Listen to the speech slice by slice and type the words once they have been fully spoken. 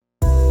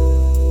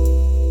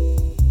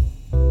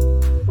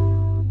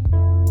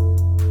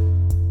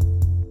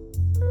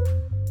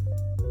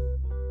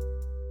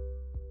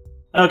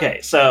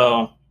Okay,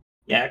 so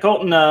yeah,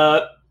 Colton.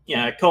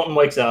 Colton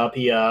wakes up.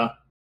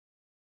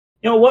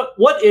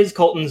 What is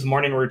Colton's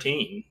morning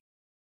routine?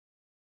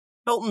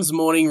 Colton's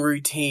morning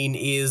routine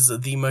is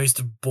the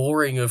most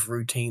boring of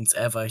routines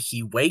ever.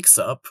 He wakes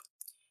up,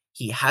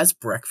 he has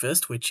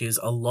breakfast, which is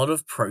a lot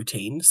of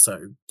protein,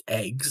 so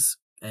eggs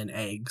and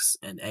eggs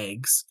and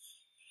eggs.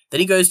 Then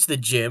he goes to the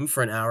gym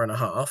for an hour and a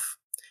half,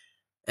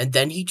 and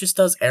then he just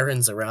does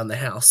errands around the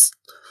house.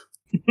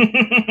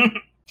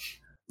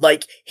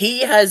 Like,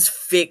 he has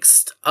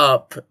fixed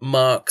up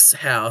Mark's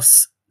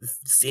house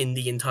in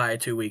the entire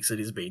 2 weeks that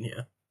he's been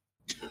here.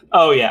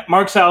 Oh yeah,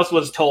 Mark's house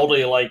was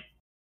totally like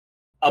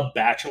a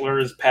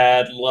bachelor's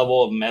pad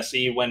level of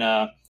messy when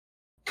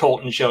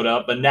Colton showed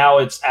up, but now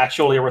it's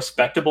actually a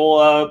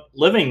respectable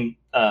living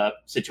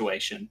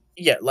situation.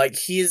 Yeah, like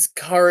his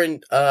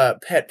current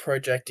pet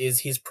project is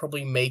he's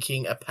probably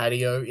making a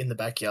patio in the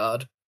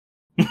backyard.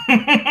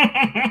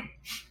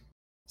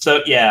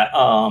 So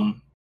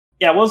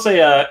we'll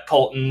say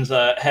Colton's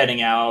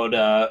heading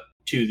out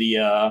to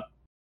the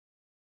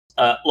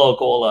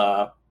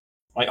local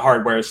like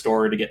hardware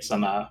store to get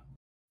some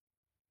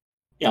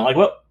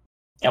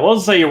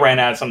we'll say you ran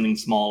out of something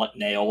small like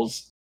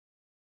nails.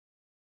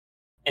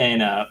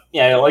 And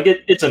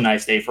it's a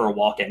nice day for a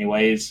walk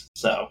anyways,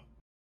 so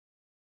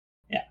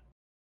yeah.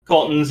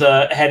 Colton's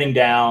heading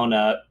down.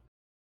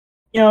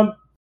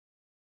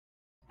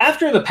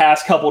 After the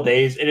past couple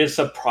days, it is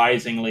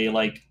surprisingly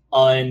like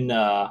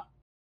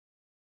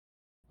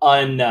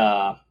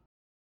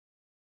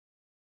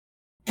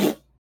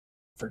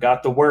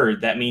forgot the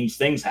word that means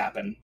things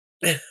happen.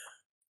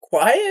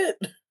 Quiet?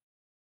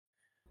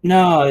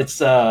 No,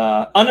 it's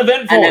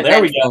uneventful.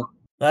 There we go.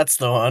 That's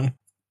the one.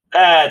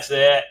 That's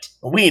it.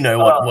 We know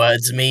what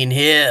words mean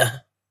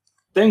here.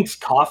 Things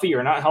coffee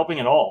are not helping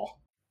at all.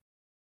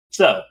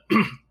 So,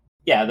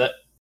 yeah,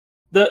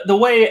 the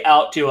way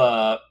out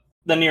to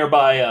the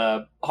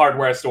nearby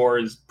hardware store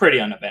is pretty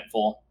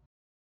uneventful.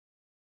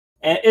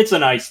 And it's a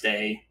nice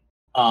day.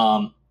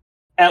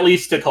 At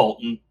least to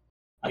Colton.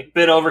 Like,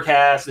 bit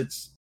overcast.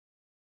 It's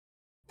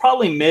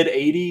probably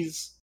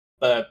mid-80s,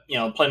 but,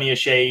 plenty of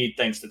shade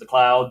thanks to the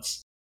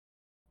clouds.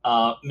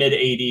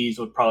 Mid-80s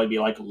would probably be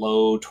like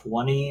low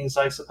 20s,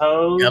 I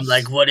suppose. I'm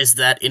like, what is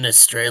that in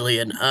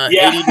Australian?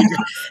 Yeah.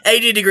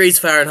 80 degrees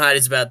Fahrenheit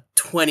is about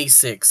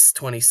 26,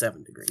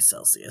 27 degrees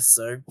Celsius.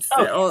 So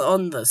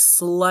on the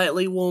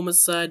slightly warmer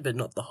side, but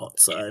not the hot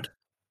side.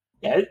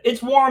 Yeah,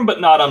 it's warm, but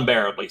not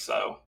unbearably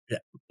so. Yeah.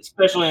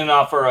 Especially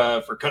not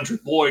for country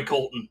boy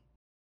Colton.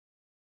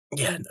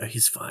 Yeah, no,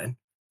 he's fine.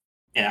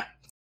 Yeah.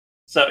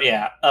 So,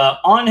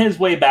 on his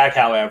way back,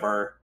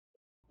 however,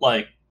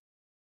 like,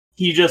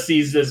 he just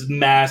sees this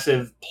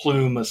massive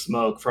plume of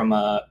smoke from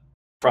a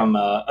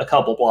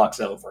couple blocks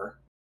over.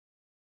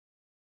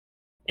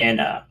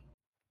 And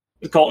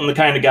is Colton the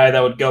kind of guy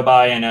that would go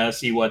by and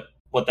see what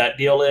that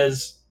deal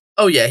is?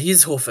 Oh yeah,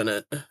 he's hoofing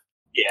it.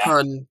 Yeah.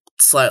 Pun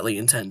slightly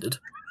intended.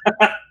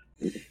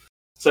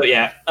 So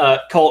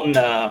Colton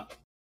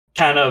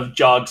kind of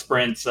jog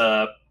sprints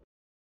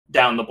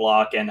down the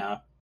block, and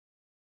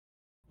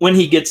when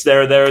he gets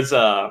there, there's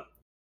a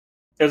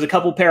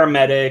couple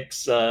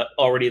paramedics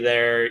already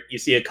there. You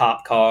see a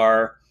cop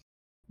car,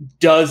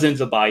 dozens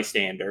of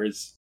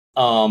bystanders.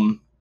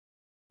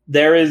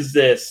 There is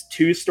this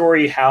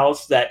 2-story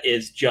house that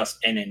is just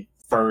an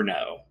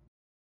inferno.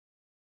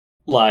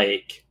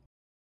 Like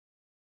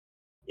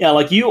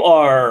you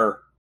are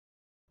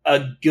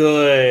a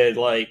good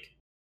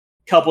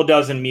couple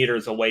dozen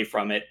meters away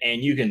from it,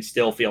 and you can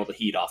still feel the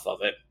heat off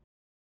of it.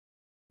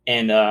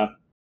 And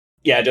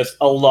just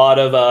a lot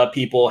of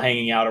people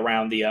hanging out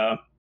around the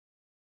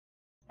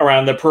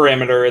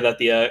perimeter that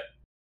the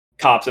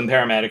cops and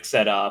paramedics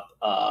set up.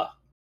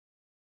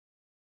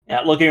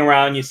 Looking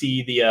around, you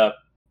see the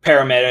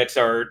paramedics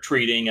are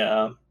treating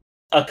a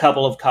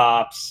couple of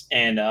cops,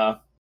 and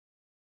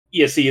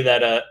you see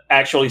that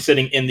actually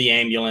sitting in the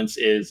ambulance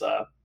is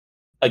a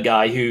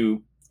guy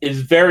who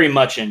is very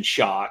much in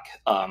shock,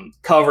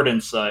 covered in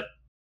soot.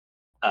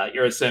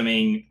 You're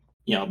assuming,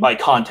 by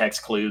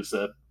context clues,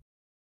 that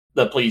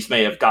the police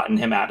may have gotten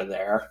him out of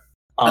there.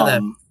 Are there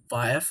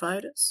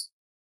firefighters?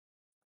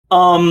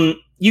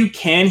 You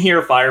can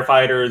hear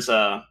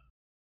firefighters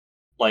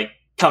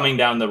coming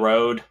down the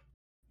road,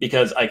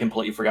 because I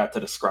completely forgot to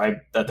describe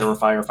that there were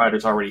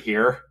firefighters already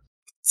here.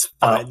 It's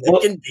fine. They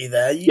can be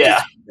there.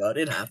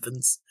 It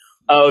happens.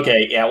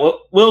 Okay, yeah.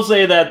 We'll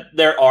say that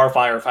there are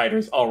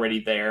firefighters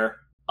already there.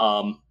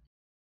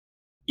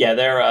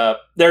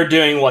 They're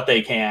doing what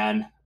they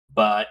can,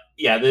 but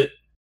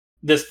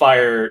this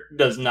fire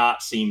does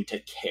not seem to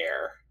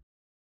care.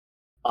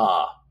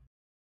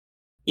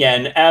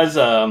 And as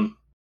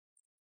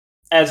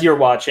you're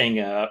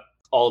watching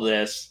all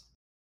this,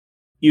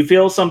 you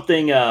feel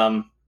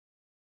something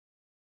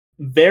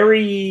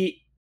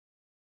very,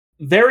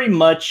 very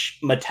much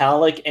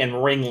metallic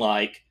and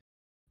ring-like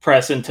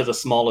press into the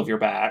small of your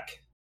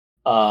back.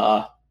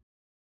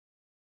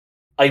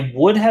 I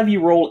would have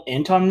you roll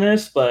int on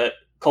this, but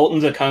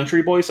Colton's a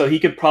country boy, so he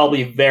could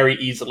probably very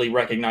easily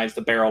recognize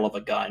the barrel of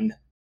a gun.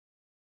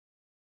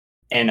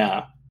 And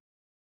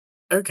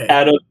Okay.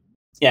 out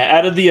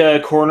of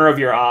the corner of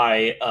your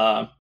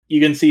eye, you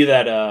can see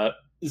that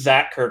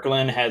Zach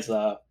Kirkland has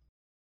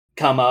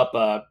come up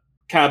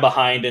kind of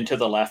behind and to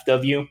the left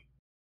of you.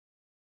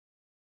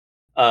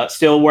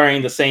 Still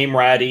wearing the same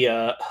ratty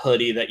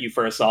hoodie that you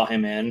first saw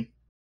him in.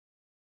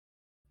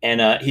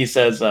 And he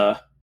says,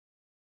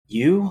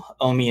 you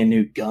owe me a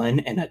new gun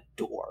and a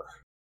door.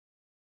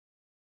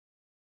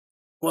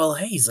 Well,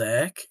 hey,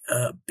 Zach.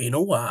 Been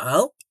a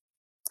while.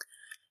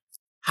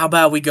 How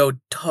about we go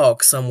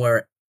talk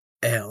somewhere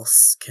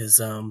else? Cause,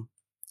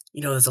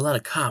 there's a lot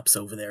of cops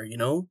over there, you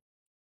know?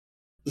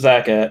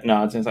 Zach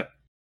nods and he's like,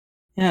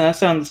 yeah, that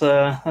sounds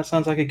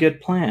like a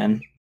good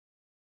plan.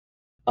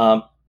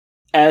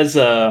 As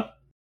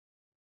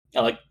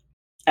like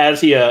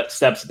as he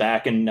steps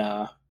back and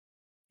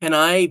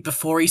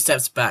Before he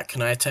steps back,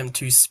 can I attempt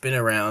to spin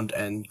around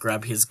and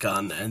grab his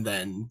gun and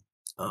then,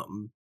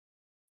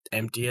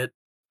 empty it?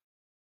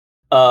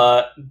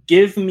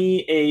 give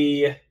me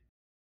a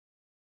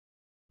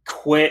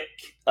quick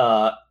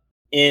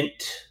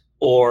int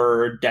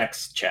or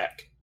dex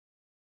check.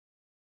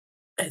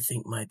 I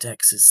think my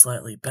dex is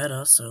slightly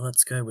better, so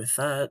let's go with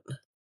that.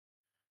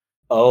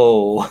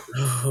 Oh.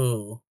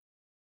 Oh.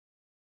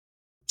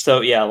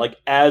 So yeah, like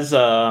as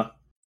Also,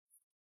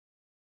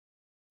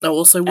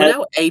 would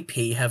our AP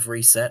have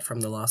reset from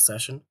the last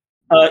session?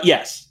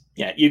 yes.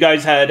 Yeah, you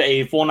guys had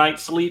a full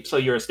night's sleep, so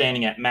you're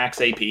standing at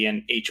max AP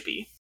and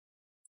HP.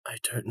 I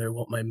don't know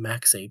what my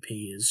max AP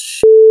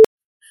is.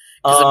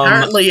 Because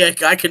apparently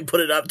I can put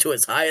it up to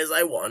as high as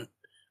I want.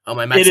 Oh,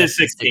 my max it AP is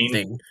 16.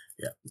 Thing.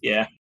 Yeah.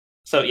 Yeah.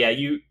 So yeah,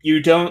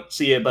 you don't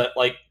see it, but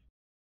like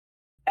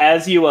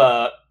as you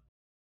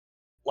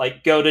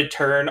like go to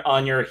turn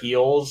on your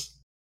heels,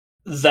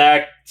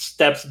 Zach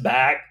steps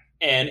back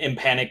and in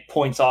panic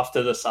points off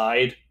to the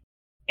side,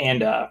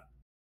 and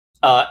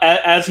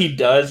as he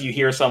does, you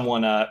hear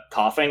someone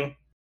coughing,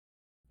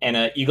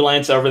 and you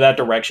glance over that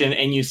direction,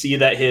 and you see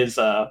that his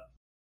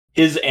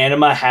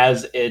anima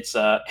has its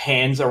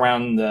hands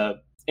around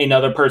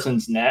another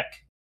person's neck,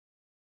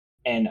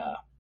 and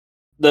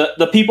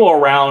the people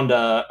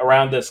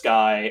around this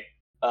guy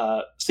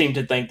seem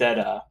to think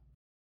that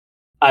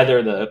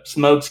either the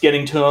smoke's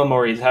getting to him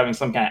or he's having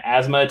some kind of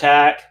asthma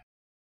attack.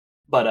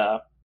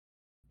 But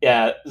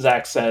yeah,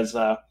 Zach says,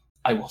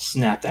 I will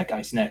snap that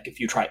guy's neck if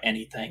you try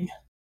anything.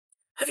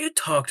 Have you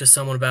talked to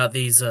someone about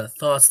these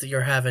thoughts that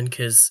you're having?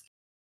 Because,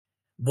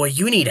 boy,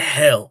 you need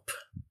help.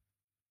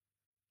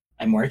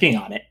 I'm working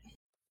on it.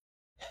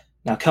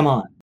 Now, come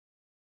on.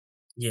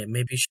 Yeah,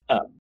 maybe.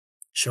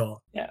 Sure.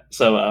 Yeah.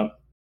 So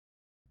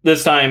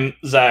this time,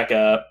 Zach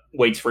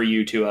waits for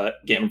you to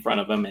get in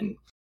front of him, and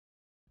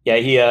yeah,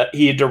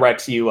 he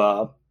directs you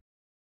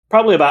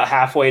probably about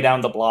halfway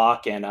down the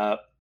block and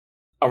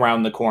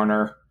around the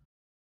corner.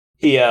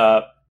 He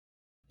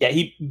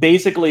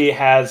basically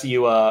has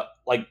you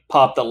like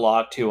pop the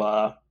lock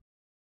to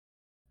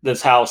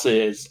this house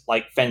is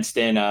like fenced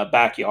in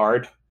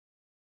backyard,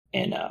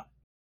 and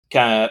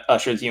kind of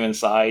ushers you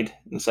inside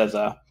and says,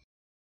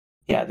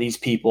 yeah, these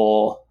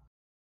people,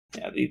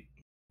 the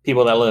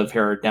people that live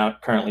here are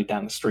currently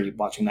down the street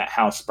watching that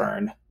house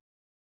burn,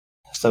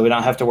 so we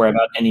don't have to worry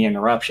about any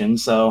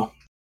interruptions. So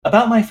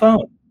about my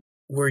phone,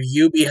 were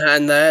you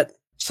behind that?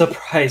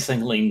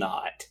 surprisingly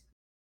not.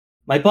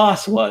 My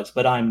boss was,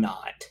 but I'm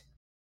not.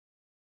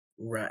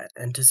 Right.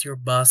 And does your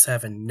boss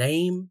have a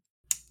name?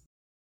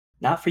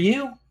 Not for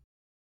you.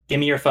 Give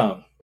me your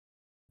phone.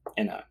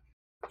 And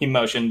he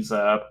motions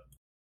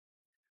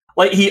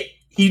like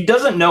he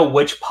doesn't know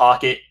which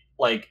pocket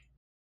like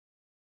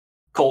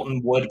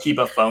Colton would keep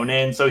a phone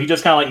in, so he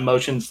just kind of like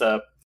motions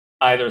to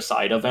either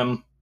side of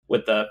him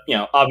with the,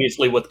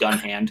 obviously with gun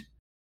hand.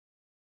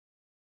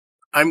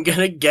 I'm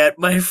gonna get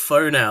my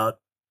phone out,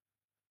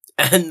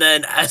 and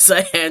then as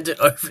I hand it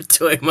over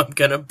to him, I'm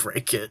gonna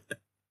break it.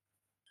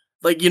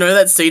 Like,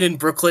 that scene in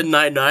Brooklyn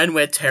Nine-Nine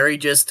where Terry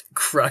just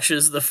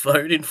crushes the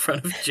phone in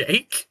front of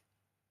Jake?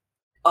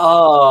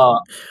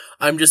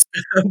 I'm just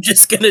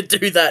gonna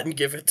do that and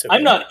give it to him.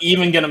 I'm not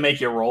even gonna make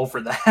you roll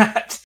for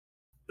that.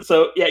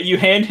 So yeah, you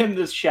hand him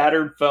this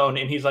shattered phone,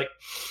 and he's like,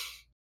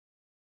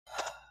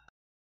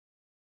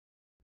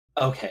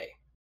 okay.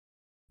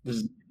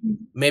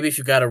 Maybe if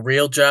you got a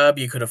real job,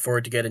 you could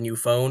afford to get a new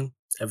phone.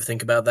 Ever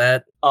think about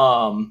that?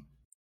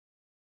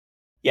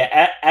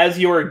 Yeah, as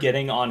you're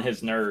getting on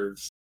his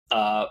nerves,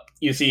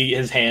 you see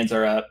his hands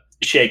are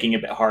shaking a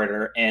bit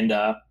harder, and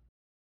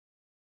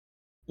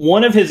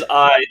one of his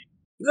eyes...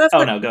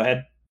 no, go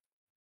ahead.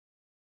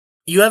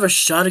 You ever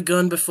shot a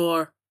gun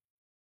before?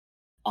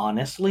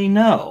 Honestly,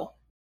 no.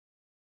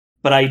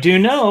 But I do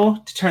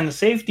know to turn the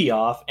safety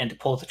off and to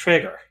pull the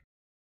trigger.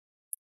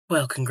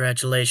 Well,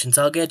 congratulations.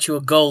 I'll get you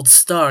a gold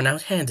star. Now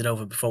hand it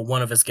over before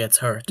one of us gets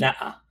hurt.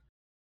 Nuh-uh.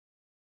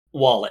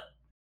 Wallet.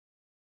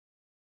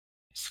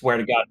 Swear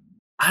to God.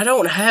 I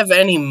don't have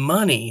any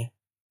money.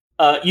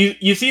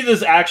 You see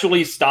this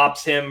actually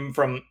stops him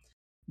from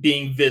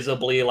being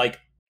visibly, like,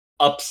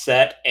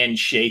 upset and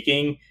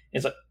shaking.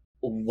 It's like,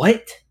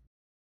 what?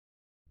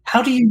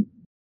 How do you...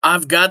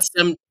 I've got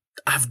some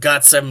I've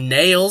got some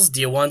nails.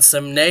 Do you want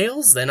some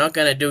nails? They're not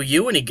gonna do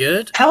you any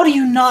good. How do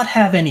you not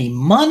have any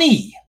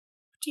money?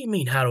 What do you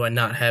mean, how do I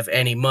not have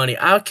any money?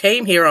 I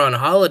came here on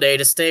holiday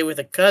to stay with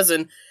a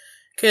cousin,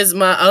 because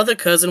my other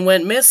cousin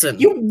went missing.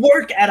 You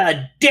work at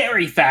a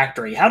dairy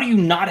factory. How do you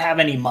not have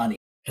any money?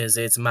 Because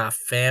it's my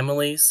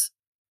family's.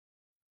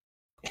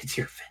 It's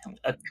your family.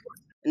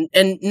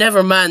 And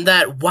never mind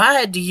that,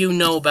 why do you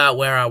know about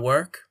where I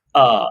work?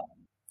 Are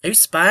you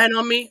spying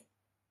on me,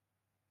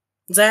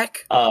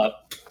 Zach? As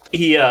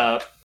he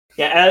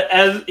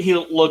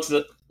looks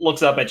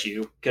up at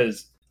you,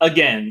 because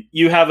again,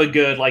 you have a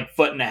good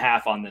foot and a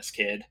half on this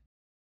kid.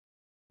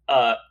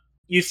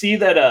 You see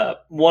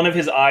that one of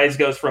his eyes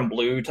goes from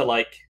blue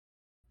to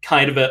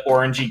kind of an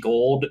orangey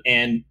gold,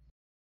 and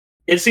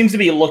it seems to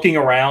be looking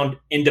around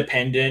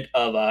independent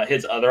of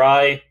his other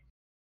eye.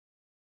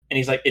 And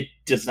he's like, it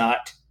does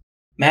not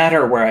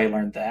matter where I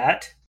learned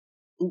that.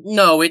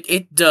 No,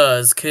 it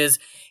does, because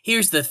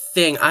here's the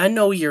thing. I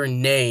know your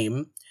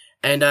name,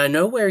 and I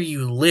know where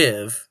you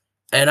live,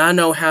 and I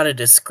know how to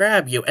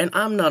describe you, and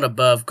I'm not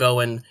above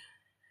going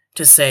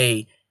to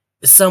say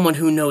someone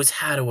who knows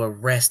how to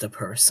arrest a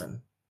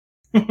person.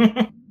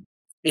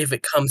 If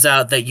it comes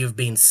out that you've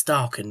been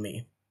stalking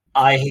me.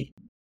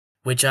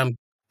 Which I'm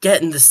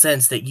getting the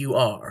sense that you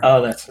are.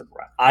 Oh, that's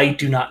right. I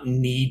do not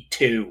need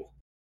to.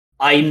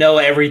 I know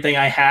everything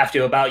I have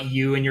to about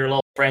you and your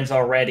little friends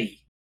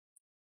already.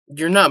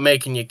 You're not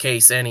making your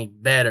case any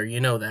better, you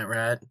know that,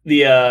 right?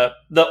 The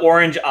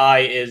orange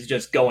eye is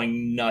just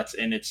going nuts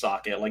in its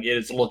socket. It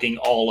is looking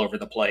all over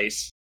the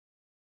place.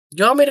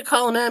 You want me to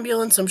call an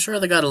ambulance? I'm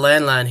sure they got a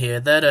landline here.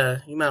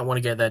 That you might want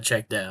to get that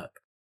checked out.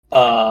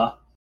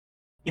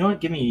 You know what?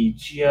 Give me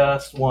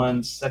just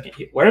 1 second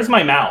here. Where's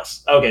my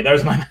mouse? Okay,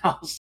 there's my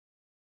mouse.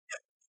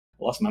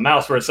 Lost my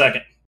mouse for a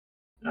second.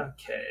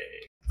 Okay.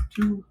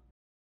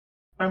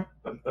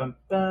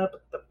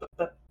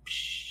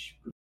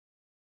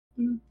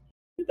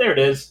 There it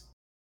is.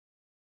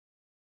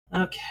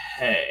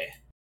 Okay.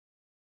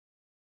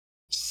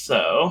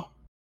 So,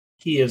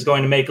 he is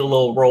going to make a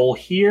little roll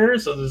here.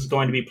 So this is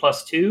going to be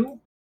 +2.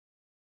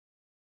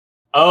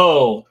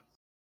 Oh.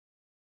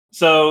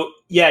 So,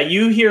 yeah,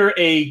 you hear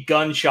a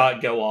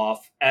gunshot go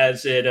off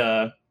as it,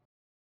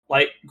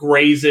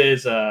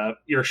 grazes,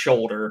 your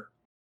shoulder.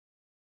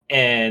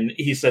 And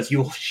he says, "You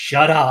will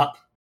shut up.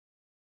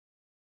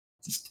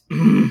 Just,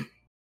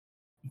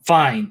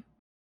 fine.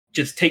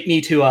 Just take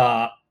me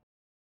to,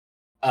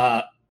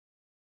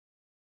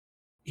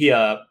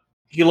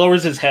 he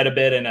lowers his head a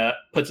bit and,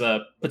 puts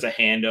a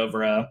hand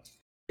over,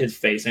 his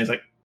face. And he's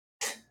like,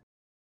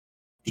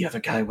 the other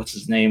guy, what's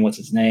his name?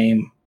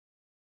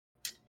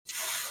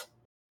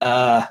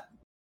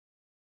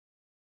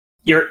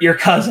 Your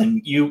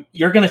cousin.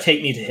 You're gonna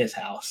take me to his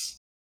house."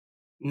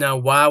 Now,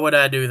 why would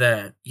I do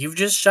that? You've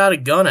just shot a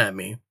gun at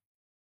me.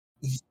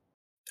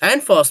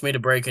 And forced me to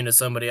break into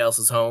somebody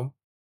else's home.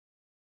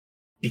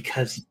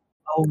 Because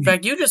in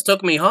fact, you just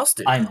took me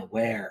hostage. I'm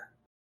aware.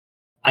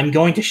 I'm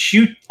going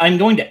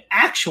to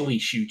actually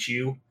shoot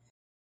you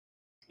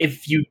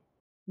if you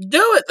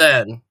do it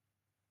then.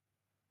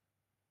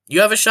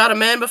 You ever shot a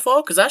man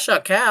before? Because I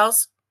shot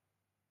cows.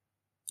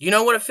 You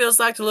know what it feels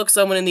like to look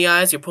someone in the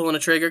eyes? You're pulling a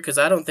trigger, because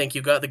I don't think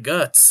you got the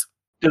guts.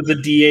 Does the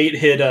D8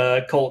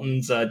 hit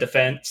Colton's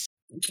defense?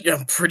 Yeah,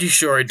 I'm pretty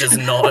sure it does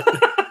not.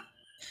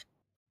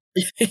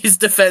 His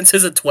defense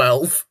is a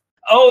 12.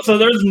 Oh, so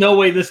there's no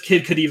way this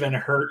kid could even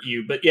hurt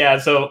you. But yeah,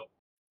 so...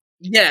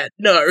 Yeah,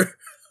 no.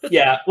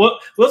 Yeah,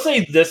 we'll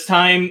say this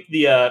time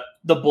the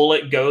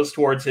bullet goes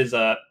towards his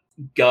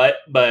gut,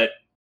 but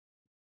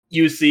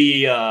you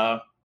see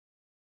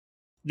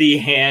the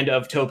hand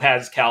of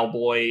Topaz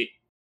Cowboy,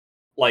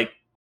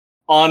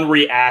 on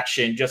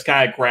reaction, just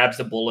kind of grabs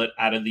the bullet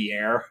out of the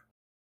air.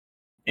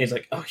 And he's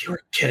like, "Oh,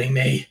 you're kidding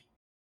me."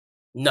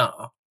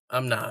 No,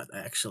 I'm not,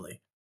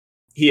 actually.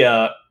 He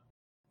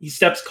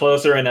steps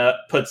closer and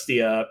puts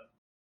the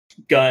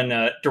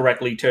gun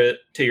directly to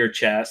your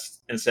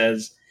chest and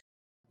says,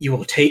 "You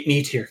will take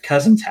me to your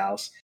cousin's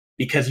house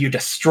because you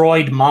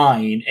destroyed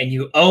mine and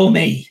you owe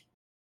me."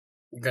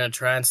 You're gonna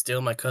try and steal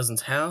my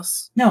cousin's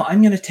house? No,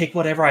 I'm gonna take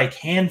whatever I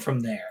can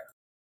from there.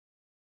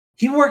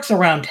 He works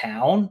around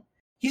town.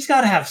 He's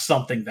gotta have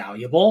something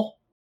valuable.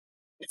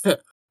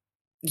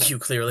 You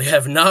clearly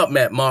have not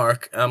met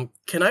Mark.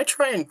 Can I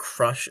try and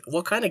crush...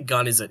 What kind of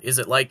gun is it? Is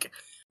it like...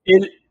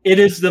 It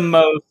is the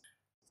most...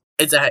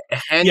 It's a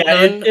handgun?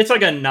 Yeah, it's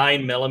like a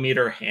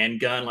 9mm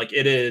handgun.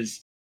 It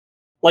is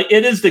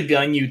the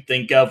gun you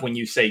think of when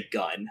you say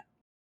gun.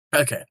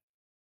 Okay.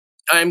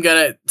 I'm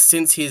gonna...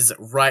 Since he's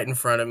right in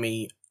front of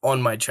me,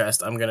 on my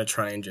chest, I'm gonna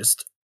try and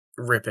just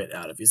rip it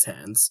out of his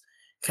hands.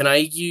 Can I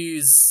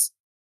use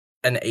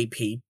an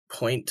AP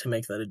point to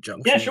make that a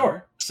junction? Yeah,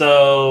 sure.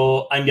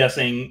 So, I'm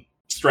guessing...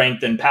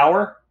 strength and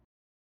power?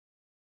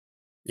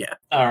 Yeah.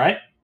 Alright.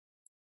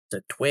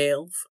 It's a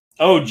 12.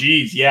 Oh,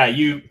 geez, yeah,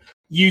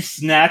 you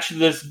snatch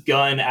this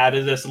gun out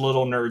of this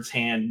little nerd's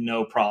hand,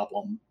 no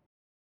problem.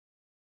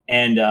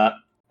 And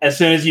as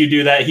soon as you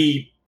do that,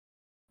 he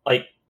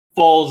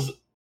falls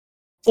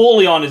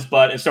fully on his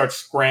butt and starts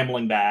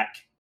scrambling back.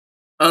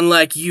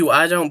 Unlike you,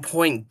 I don't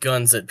point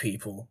guns at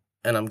people,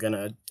 and I'm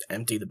gonna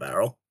empty the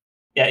barrel.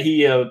 Yeah,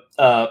 he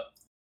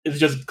is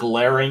just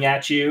glaring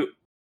at you,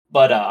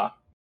 but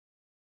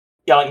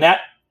yeah, like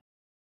that.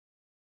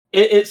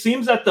 It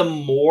seems that the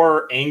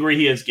more angry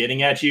he is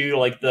getting at you,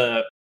 like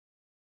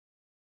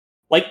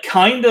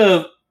kind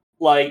of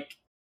like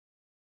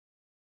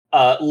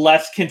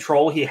less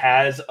control he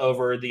has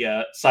over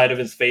the side of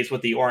his face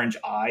with the orange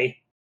eye,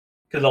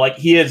 because like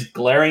he is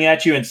glaring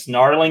at you and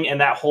snarling, and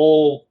that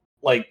whole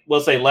like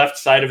we'll say left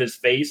side of his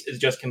face is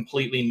just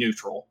completely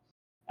neutral,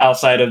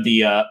 outside of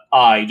the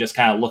eye, just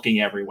kind of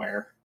looking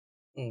everywhere.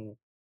 Mm.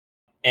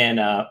 And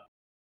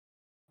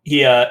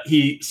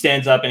he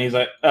stands up and he's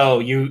like, "Oh,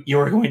 you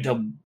are going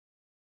to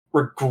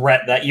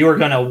regret that. You are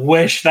going to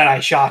wish that I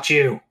shot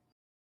you."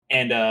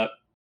 And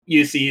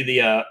you see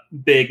the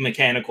big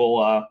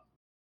mechanical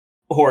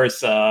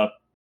horse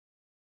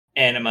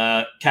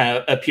anima kind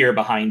of appear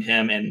behind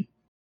him. And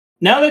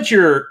now that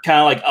you're kind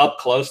of like up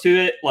close to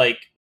it, like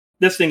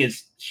this thing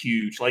is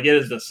huge. Like it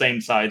is the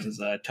same size as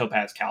a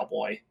Topaz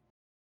Cowboy.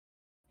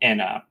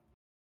 And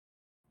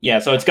yeah,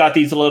 so it's got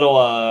these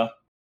little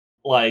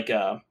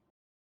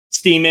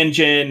steam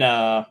engine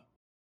kind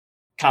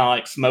of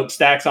like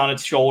smokestacks on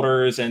its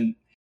shoulders, and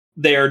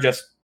they're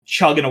just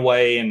chugging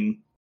away, and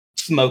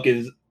smoke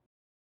is,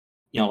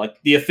 like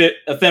the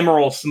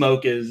ephemeral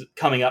smoke is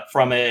coming up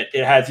from it.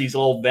 It has these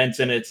little vents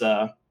in its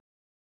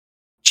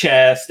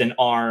chest and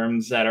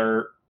arms that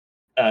are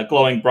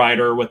glowing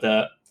brighter with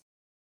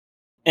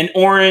an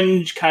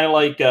orange kind of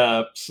like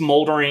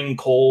smoldering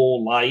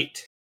coal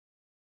light.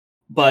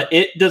 But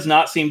it does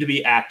not seem to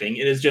be acting.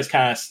 It is just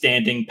kind of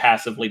standing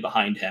passively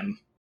behind him.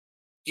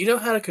 Do you know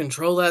how to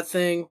control that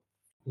thing?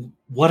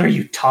 What are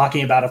you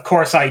talking about? Of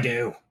course I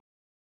do.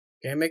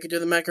 Okay, make it do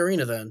the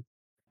Macarena then.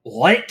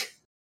 What?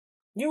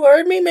 You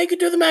heard me, make it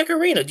do the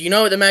Macarena. Do you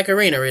know what the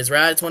Macarena is,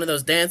 right? It's one of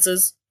those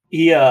dances.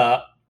 He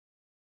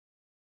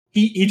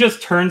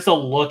just turns to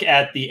look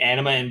at the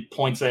anima and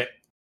points at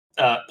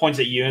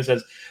you and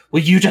says, "Will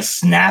you just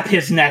snap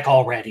his neck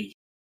already?"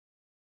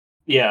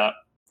 Yeah.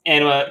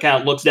 Anima kind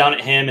of looks down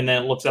at him and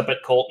then looks up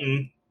at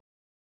Colton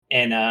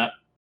and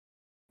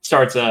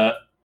starts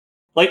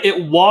like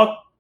it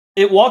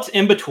walks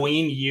in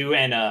between you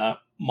and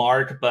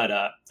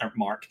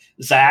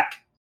Zach,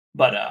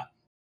 but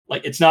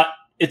like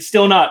it's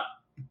still not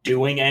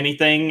doing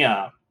anything.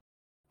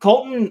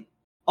 Colton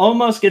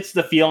almost gets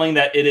the feeling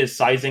that it is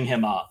sizing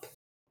him up.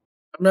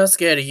 I'm not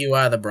scared of you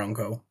either,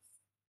 Bronco.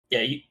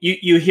 Yeah,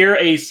 you hear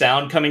a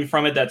sound coming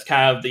from it that's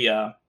kind of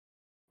the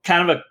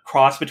kind of a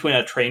cross between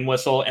a train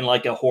whistle and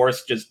like a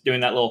horse just doing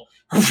that little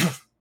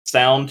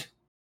sound.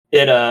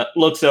 It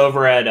looks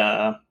over at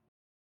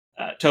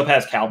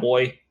Topaz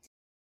Cowboy,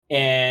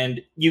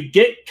 and you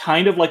get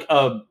kind of like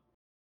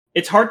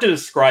it's hard to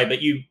describe,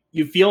 but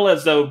you feel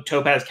as though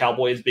Topaz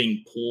Cowboy is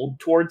being pulled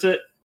towards it.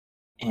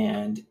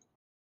 And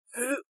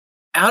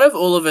out of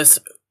all of us,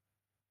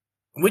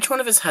 which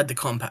one of us had the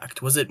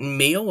compact? Was it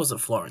me or was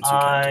it Florence?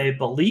 I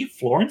believe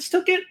Florence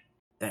took it.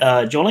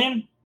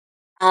 Julian?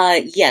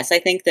 Yes, I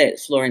think that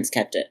Florence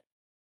kept it.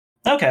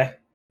 Okay.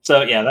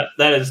 So yeah,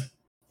 that is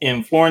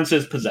in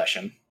Florence's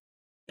possession.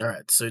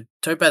 Alright, so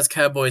Topaz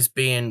Cowboy's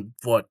being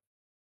what?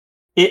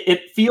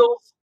 It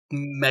feels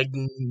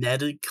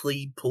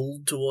magnetically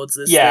pulled towards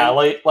this thing?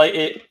 Like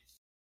it.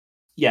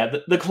 Yeah,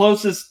 the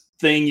closest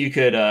thing you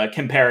could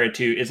compare it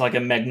to is like a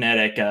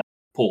magnetic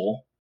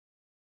pull.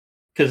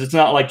 Because it's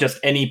not like just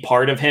any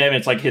part of him,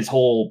 it's like his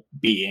whole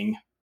being.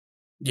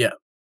 Yeah.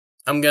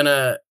 I'm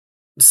gonna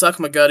suck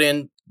my gut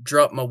in,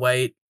 drop my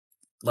weight,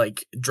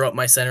 like drop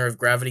my center of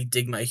gravity,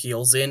 dig my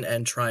heels in,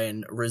 and try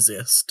and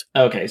resist.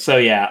 Okay, so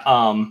yeah,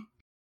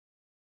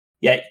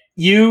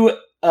 you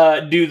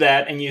do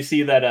that, and you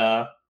see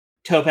that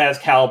Topaz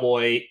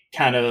Cowboy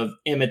kind of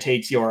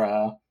imitates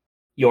your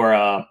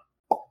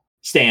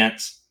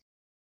stance,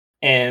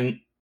 and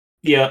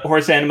the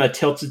horse anima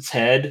tilts its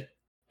head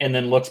and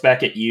then looks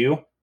back at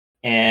you,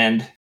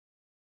 and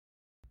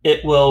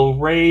it will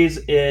raise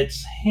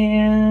its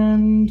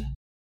hand.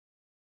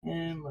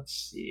 And let's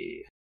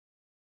see.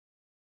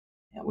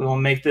 Yeah, we will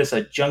make this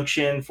a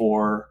junction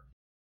for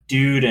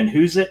Dude and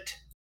Who's It.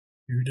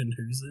 Dude and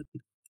Who's It?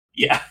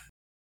 Yeah.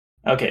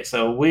 Okay,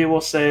 so we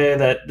will say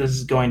that this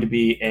is going to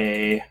be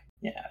a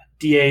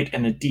D8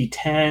 and a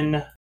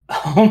D10.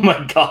 Oh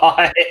my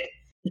god.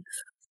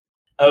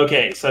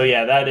 Okay, so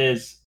yeah, that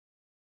is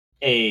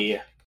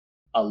a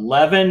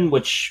 11,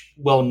 which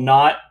will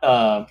not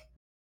that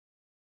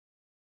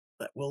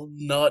will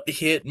not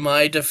hit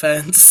my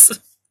defense.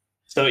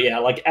 So yeah,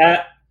 like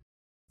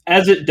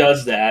as it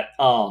does that,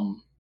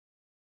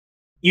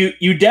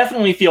 you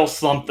definitely feel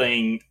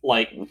something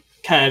like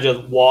kind of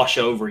just wash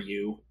over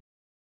you,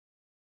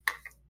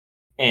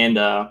 and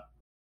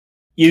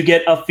you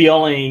get a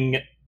feeling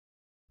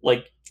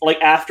like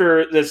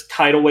after this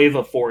tidal wave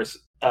of force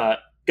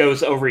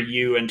goes over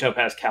you and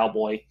Topaz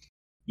Cowboy,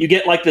 you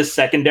get like this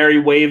secondary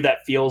wave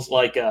that feels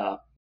like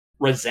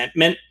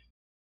resentment,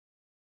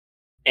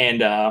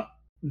 and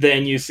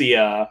then you see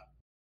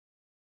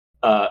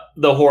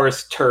the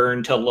horse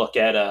turn to look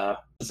at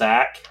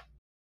Zach,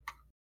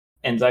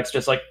 and Zach's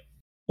just like,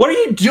 "What are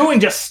you doing?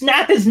 Just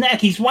snap his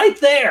neck. He's right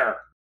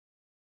there."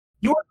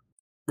 You're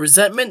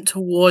resentment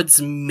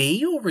towards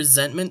me or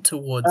resentment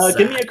towards Zach?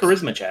 Give me a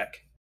charisma check.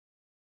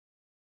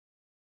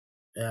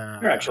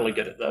 You're actually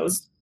good at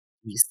those.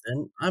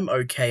 Decent. I'm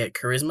okay at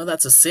charisma.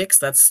 That's a 6.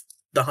 That's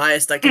the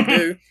highest I can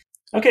do.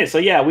 Okay, so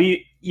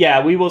we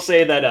will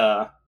say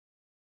that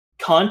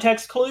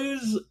context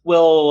clues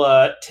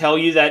will tell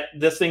you that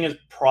this thing is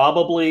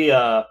probably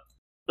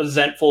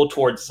resentful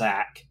towards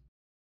Zach.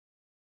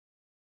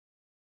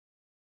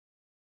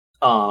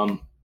 And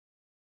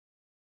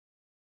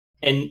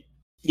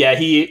yeah,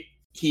 he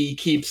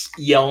keeps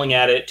yelling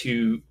at it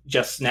to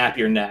just snap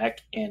your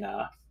neck, and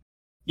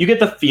you get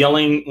the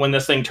feeling when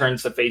this thing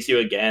turns to face you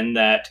again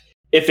that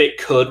if it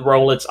could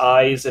roll its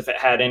eyes, if it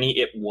had any,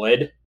 it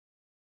would.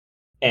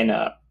 And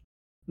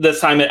this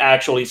time it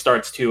actually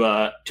starts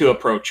to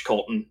approach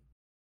Colton.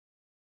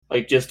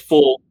 Like just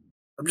full.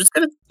 I'm just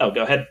gonna. Oh,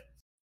 go ahead.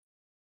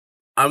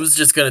 I was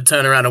just gonna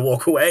turn around and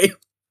walk away.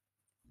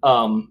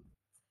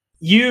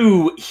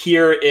 You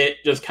hear it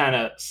just kind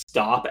of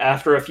stop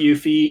after a few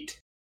feet,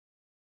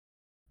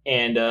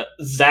 and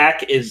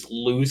Zach is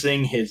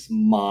losing his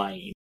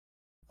mind.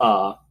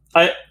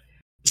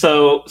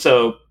 So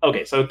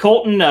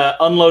Colton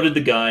unloaded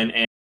the gun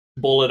and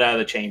bullet out of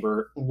the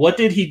chamber. What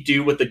did he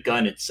do with the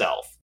gun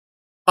itself?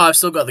 Oh, I've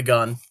still got the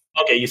gun.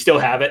 Okay, you still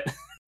have it?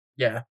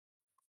 Yeah.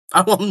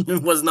 I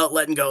was not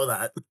letting go of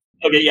that.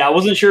 Okay, yeah, I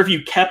wasn't sure if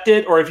you kept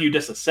it, or if you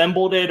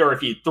disassembled it, or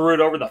if you threw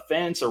it over the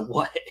fence, or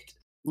what.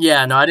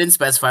 Yeah, no, I didn't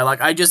specify. Like,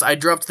 I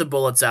dropped the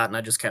bullets out and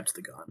I just kept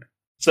the gun.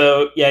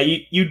 So, yeah,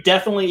 you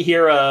definitely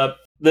hear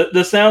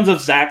the sounds of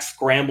Zach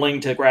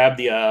scrambling to grab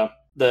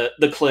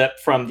the clip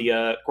from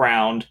the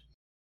ground.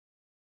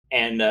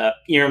 And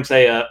you hear him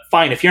say,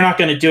 "Fine, if you're not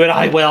going to do it,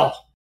 I will."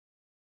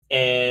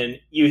 And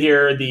you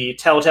hear the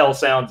telltale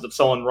sounds of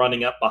someone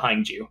running up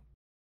behind you.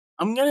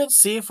 I'm gonna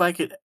see if I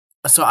could...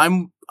 So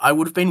I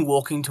would have been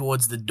walking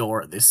towards the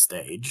door at this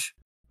stage.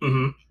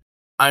 Mm-hmm.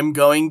 I'm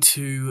going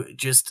to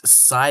just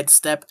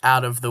sidestep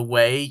out of the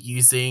way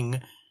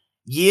using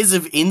years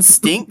of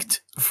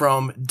instinct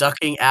from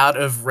ducking out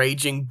of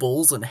raging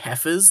bulls and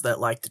heifers that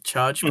like to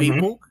charge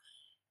people,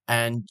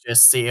 and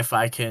just see if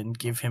I can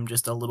give him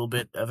just a little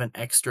bit of an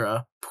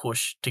extra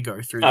push to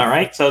go through. All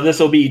right, so this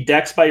will be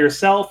Dex by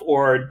yourself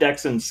or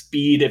Dex and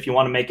Speed if you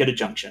want to make it a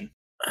junction.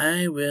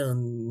 I'll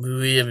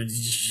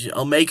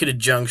make it a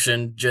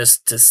junction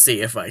just to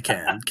see if I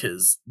can,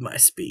 because my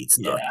speed's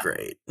not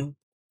great.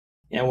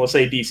 Yeah, we'll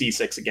say DC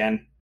 6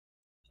 again.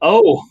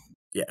 Oh!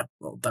 Yeah,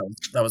 well,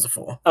 that was a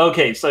 4.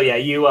 Okay, so yeah,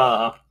 you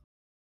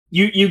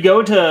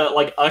go to,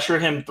 like, usher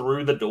him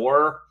through the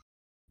door,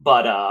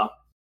 but,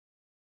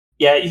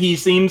 yeah, he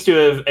seems to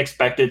have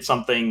expected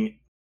something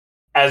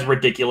as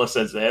ridiculous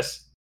as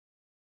this.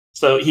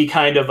 So he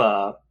kind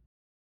of,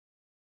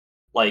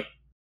 like,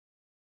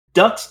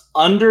 ducks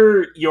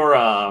under your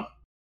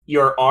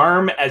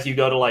arm as you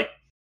go to, like,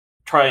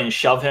 try and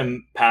shove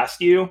him past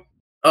you.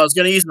 I was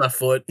gonna use my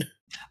foot.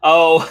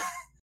 Oh,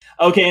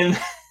 okay.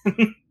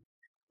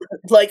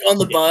 Like on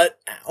the butt.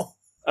 Ow.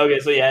 Okay,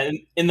 so yeah,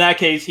 in that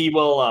case, he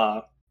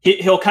will,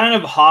 he'll kind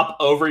of hop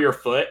over your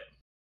foot,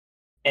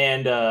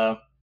 and,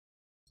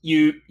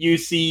 you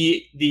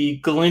see the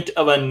glint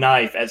of a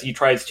knife as he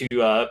tries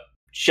to,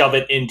 shove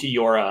it into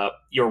your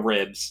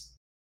ribs.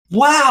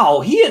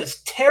 Wow, he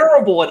is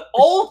terrible at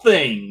all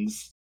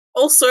things!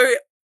 Also,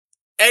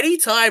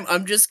 anytime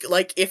I'm just,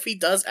 like, if he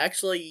does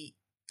actually,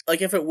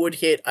 like, if it would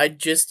hit, I'd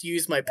just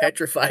use my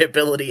Petrify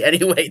ability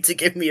anyway to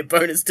give me a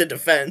bonus to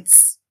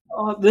defense.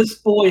 This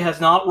boy has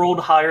not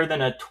rolled higher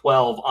than a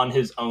 12 on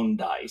his own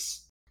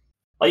dice.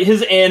 Like,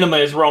 his anima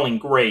is rolling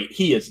great,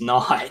 he is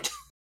not.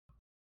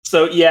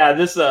 So, yeah,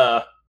 this,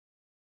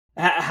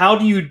 how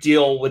do you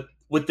deal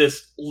with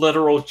this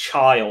literal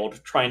child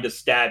trying to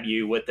stab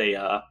you with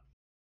a,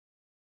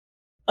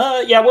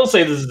 yeah, we'll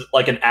say this is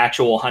like an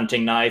actual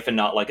hunting knife and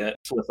not like a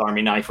Swiss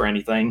Army knife or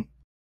anything.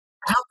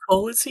 How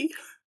tall is he?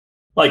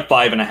 Like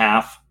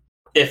 5.5,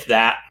 if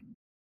that.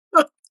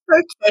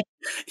 Okay.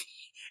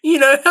 You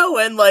know how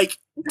when, like,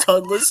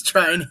 toddlers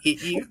try and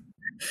hit you,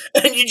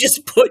 and you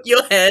just put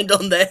your hand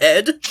on their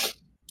head?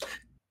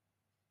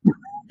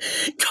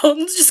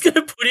 Colton's just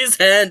gonna put his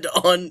hand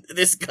on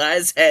this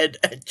guy's head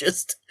and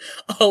just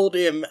hold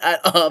him at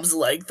arm's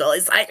length while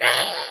he's like,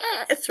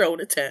 throwing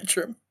a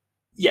tantrum.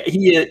 Yeah,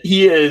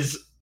 he is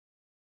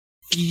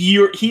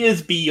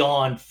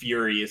beyond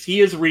furious. He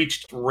has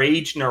reached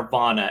rage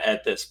nirvana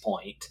at this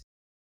point.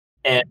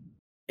 And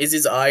is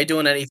his eye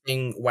doing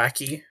anything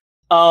wacky?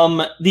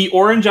 The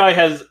orange eye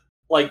has,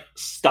 like,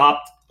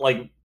 stopped,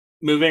 like,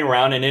 moving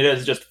around, and it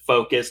is just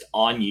focused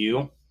on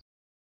you.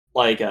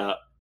 Like,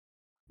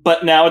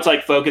 but now it's,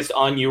 like, focused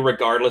on you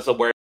regardless of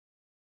where it's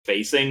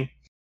facing.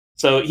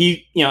 So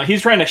he's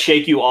trying to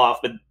shake you off,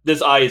 but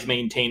this eye is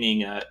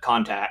maintaining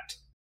contact.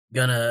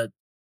 Gonna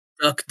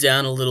duck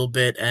down a little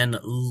bit and,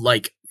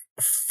 like,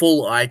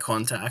 full eye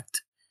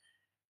contact.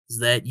 Is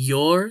that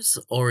yours,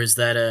 or is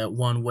that a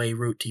one-way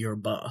route to your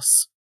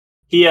boss?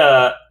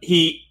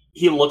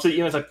 he looks at you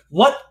and is like,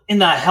 "What in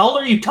the hell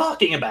are you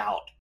talking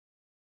about?"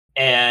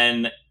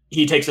 And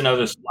he takes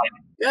another swipe.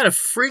 You got a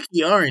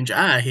freaky orange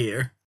eye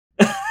here.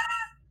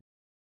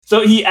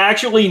 So he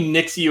actually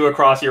nicks you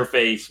across your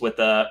face with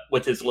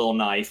his little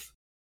knife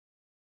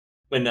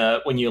when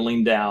you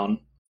lean down.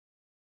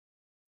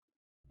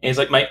 And he's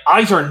like, "My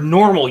eyes are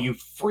normal, you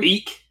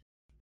freak.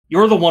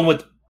 You're the one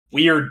with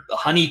weird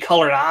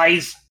honey-colored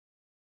eyes."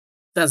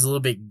 That's a little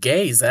bit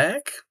gay,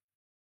 Zach.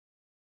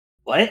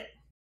 What?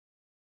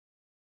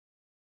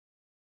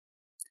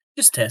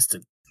 Just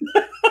tested.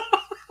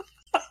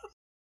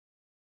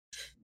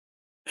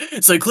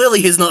 So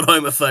clearly he's not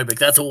homophobic.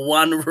 That's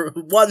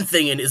one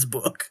thing in his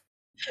book.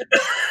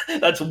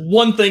 That's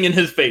one thing in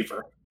his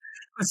favor.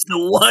 That's the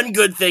one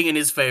good thing in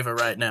his favor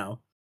right now.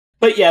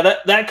 But yeah,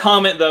 that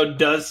comment though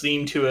does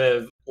seem to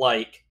have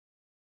like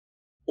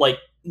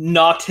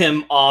knocked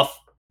him off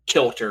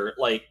kilter.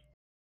 Like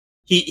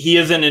he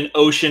is in an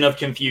ocean of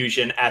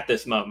confusion at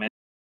this moment.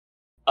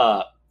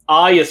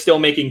 I is still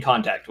making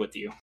contact with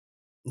you.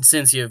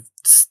 Since you've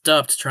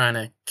stopped trying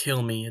to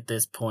kill me at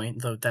this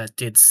point, though that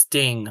did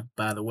sting,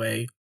 by the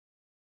way,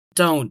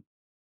 don't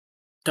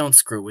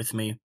screw with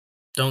me.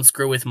 Don't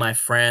screw with my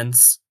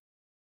friends.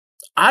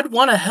 I'd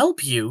want to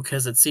help you,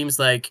 because it seems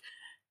like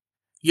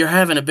you're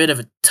having a bit of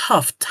a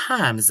tough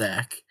time,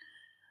 Zach.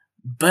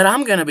 But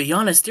I'm gonna be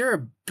honest, you're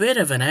a bit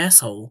of an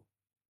asshole.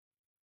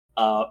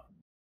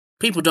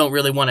 People don't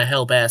really want to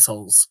help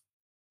assholes.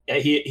 Yeah,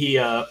 he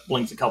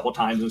blinks a couple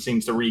times and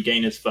seems to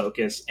regain his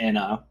focus, and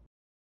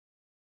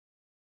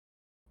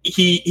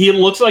he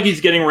looks like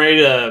he's getting ready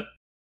to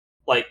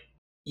like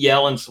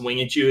yell and swing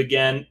at you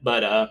again,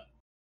 but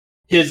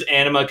his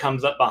anima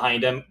comes up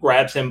behind him,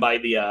 grabs him by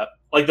the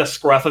the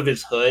scruff of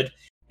his hood,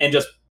 and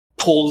just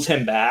pulls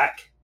him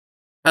back.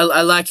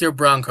 I like your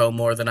Bronco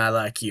more than I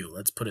like you,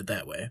 let's put it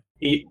that way.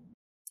 He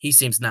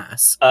seems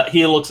nice.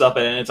 He looks up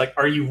at it and it's like,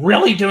 "Are you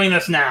really doing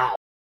this now?"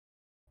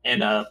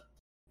 And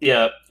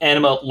the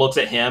anima looks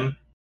at him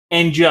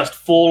and just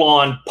full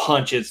on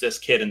punches this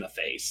kid in the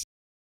face.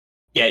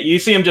 Yeah, you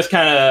see him just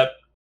kind of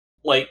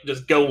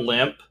just go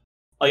limp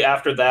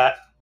after that,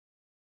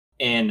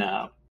 and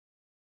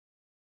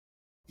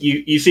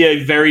you see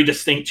a very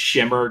distinct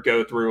shimmer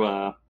go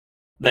through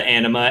the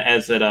anima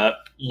as it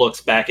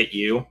looks back at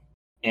you.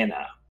 And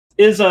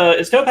is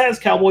Topaz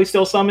Cowboy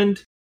still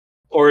summoned,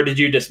 or did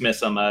you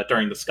dismiss him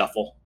during the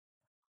scuffle?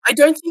 I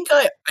don't think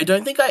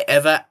I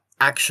ever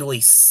actually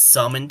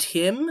summoned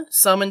him.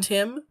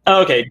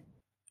 Oh, okay.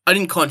 I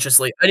didn't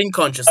consciously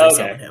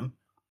summon him.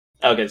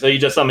 Okay, so you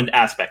just summoned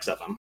aspects of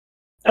him.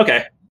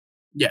 Okay.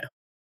 Yeah.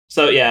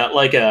 So yeah,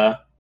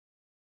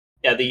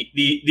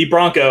 the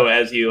Bronco,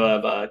 as you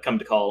have come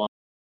to call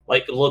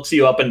him, looks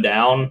you up and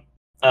down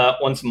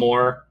once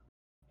more,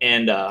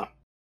 and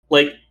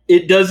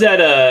it does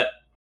that.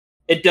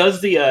 It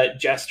does the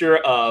gesture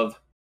of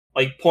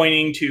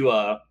pointing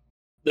to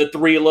the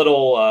three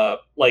little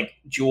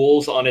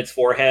jewels on its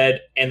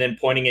forehead, and then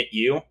pointing at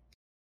you.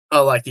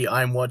 Oh, like the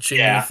 "I'm watching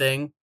you"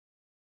 thing.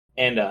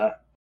 And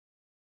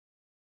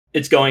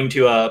it's going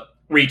to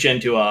reach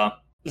into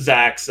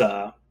Zach's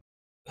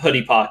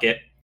hoodie pocket,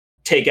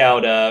 take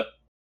out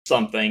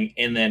something,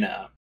 and then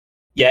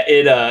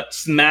it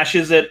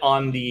smashes it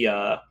on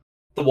the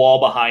wall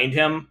behind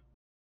him,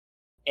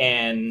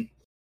 and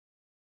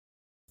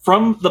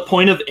from the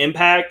point of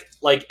impact,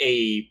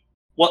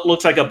 what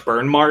looks like a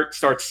burn mark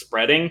starts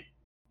spreading,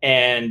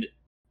 and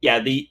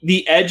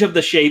the edge of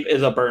the shape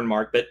is a burn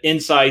mark, but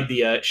inside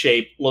the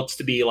shape looks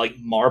to be like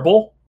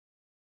marble,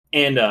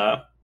 and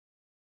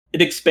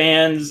it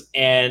expands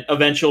and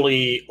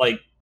eventually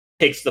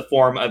takes the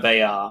form of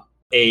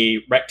a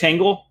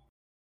rectangle,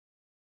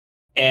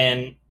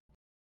 and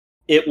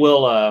it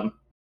will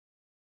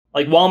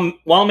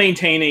while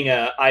maintaining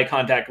eye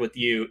contact with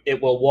you,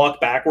 it will walk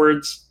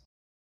backwards,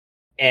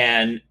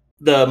 and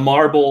the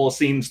marble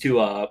seems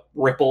to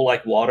ripple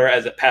like water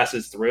as it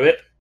passes through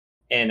it,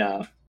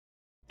 and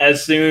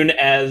as soon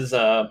as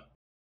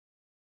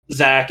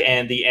Zach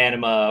and the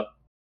anima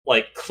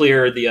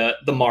clear the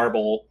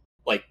marble,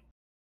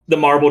 the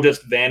marble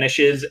just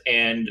vanishes,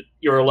 and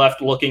you're left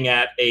looking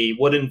at a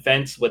wooden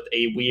fence with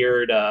a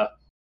weird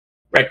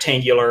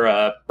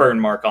rectangular burn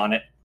mark on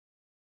it.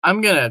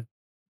 I'm gonna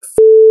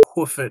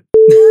hoof it.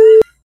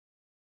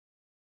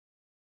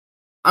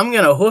 I'm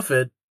gonna hoof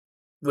it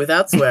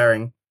without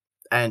swearing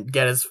and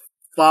get as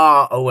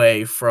far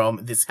away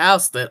from this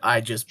house that I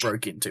just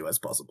broke into as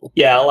possible.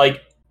 Yeah,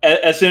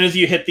 as soon as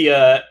you hit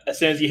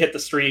the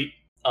street,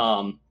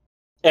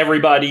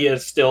 everybody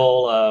is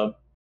still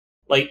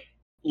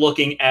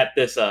looking at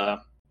this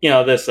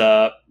this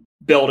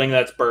building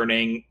that's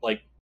burning.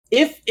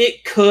 If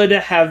it could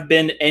have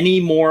been any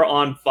more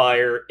on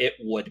fire, it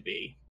would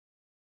be.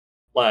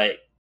 The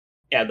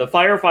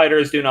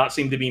firefighters do not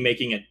seem to be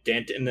making a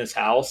dent in this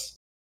house.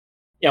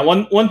 Yeah,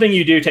 one thing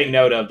you do take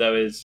note of, though,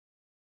 is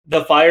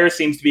the fire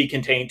seems to be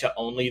contained to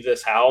only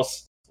this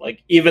house.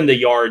 Even the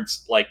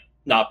yard's,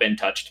 not been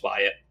touched by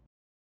it.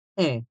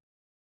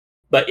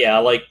 But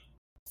yeah,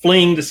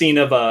 fleeing the scene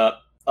of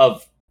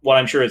what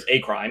I'm sure is a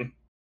crime,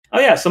 Oh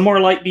yeah, some more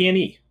light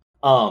B&E.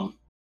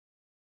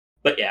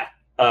 But yeah,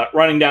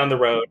 running down the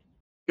road.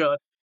 God.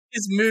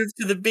 He's moved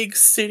to the big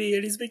city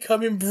and he's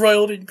become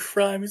embroiled in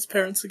crime. His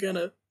parents are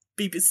gonna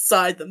be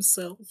beside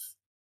themselves.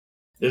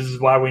 This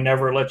is why we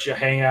never let you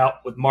hang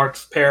out with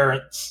Mark's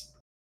parents.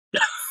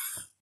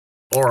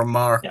 Or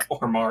Mark. Yeah,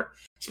 or Mark.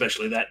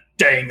 Especially that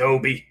dang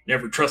Obi.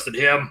 Never trusted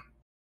him.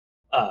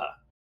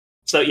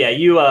 So yeah,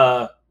 you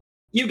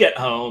get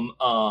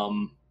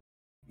home.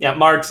 Yeah,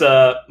 Mark's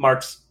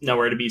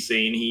nowhere to be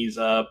seen. He's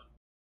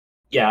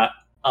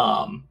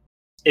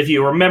if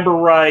you remember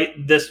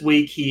right, this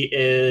week he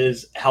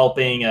is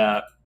helping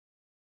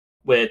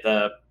with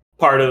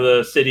part of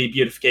the city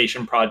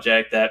beautification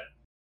project that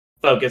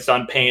focused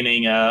on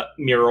painting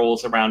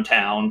murals around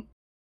town,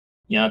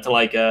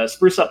 to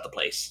spruce up the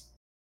place.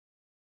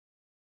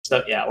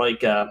 So yeah,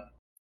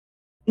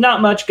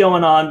 not much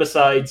going on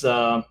besides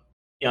your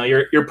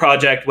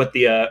project with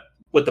the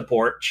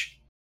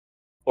porch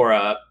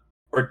or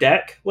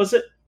deck, was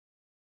it?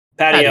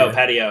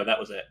 Patio, that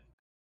was it.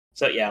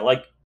 So yeah,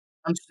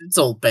 it's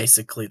all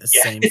basically the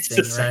same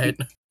thing, right?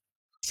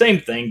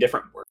 Same thing,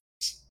 different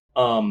words.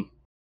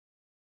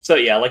 So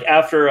yeah,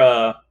 after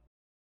a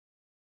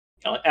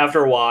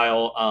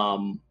while,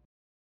 oh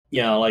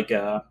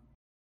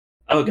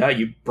god,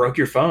 you broke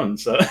your phone,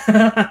 so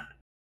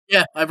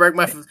yeah, I broke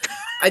my phone.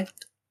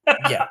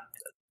 Yeah.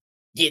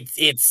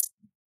 It's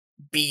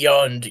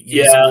beyond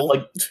usable.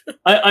 Yeah,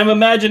 I'm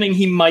imagining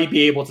he might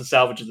be able to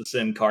salvage the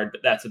SIM card,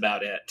 but that's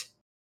about it.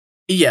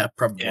 Yeah,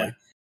 probably. Yeah.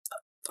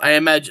 I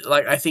imagine,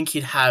 I think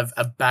he'd have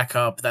a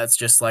backup that's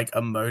just a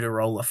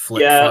Motorola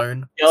flip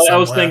phone. I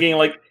was thinking,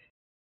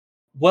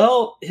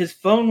 well, his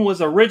phone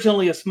was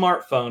originally a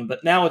smartphone,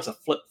 but now it's a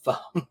flip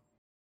phone.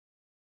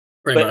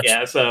 Pretty much.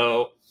 Yeah,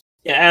 so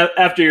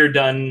after you're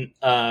done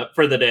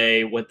for the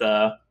day with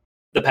the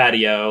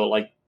patio,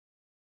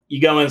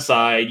 you go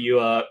inside,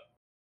 you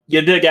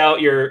dig out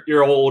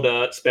your old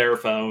spare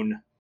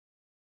phone,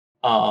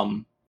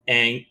 and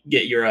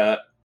get your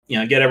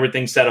get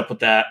everything set up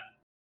with that.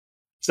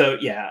 So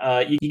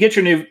you get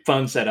your new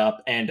phone set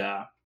up, and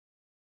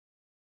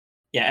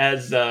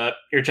as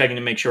you're checking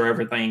to make sure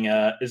everything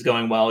is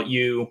going well,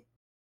 you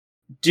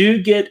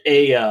do get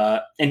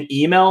an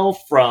email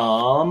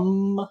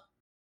from.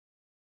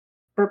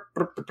 You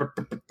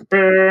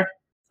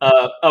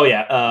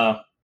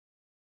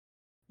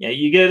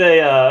get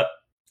a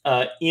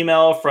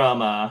email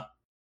from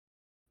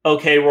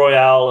OK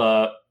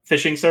Royale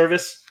fishing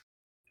service,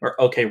 or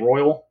OK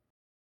Royal,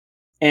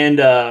 and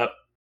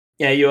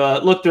you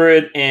look through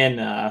it,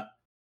 and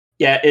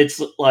it's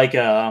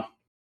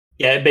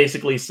it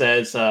basically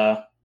says,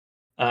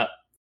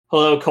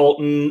 "Hello,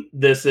 Colton.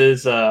 This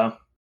is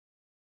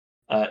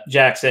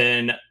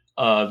Jackson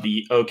of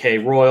the OK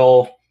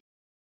Royal.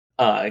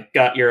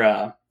 Got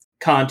your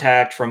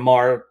contact from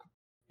Mark.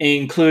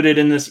 Included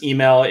in this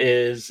email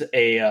is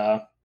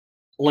a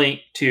link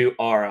to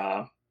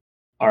our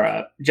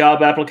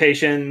job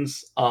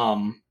applications.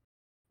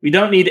 We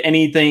don't need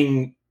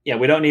anything. Yeah,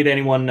 we don't need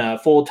anyone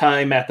full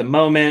time at the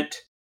moment.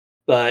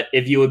 But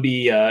if you would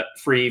be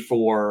free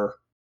for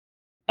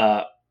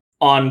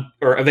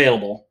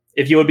available,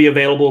 if you would be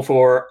available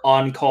for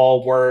on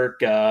call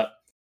work,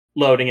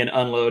 loading and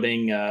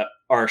unloading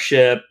our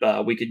ship,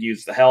 we could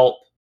use the help."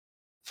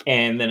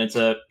 And then it's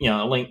a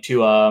link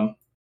to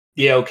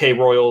the OK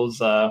Royals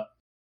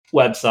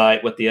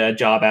website with the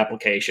job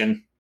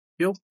application.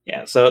 Yep.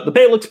 Yeah, so the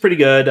pay looks pretty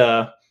good,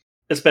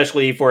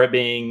 especially for it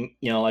being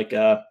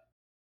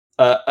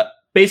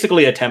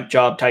basically a temp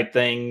job type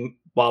thing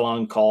while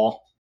on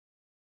call.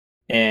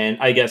 And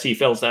I guess he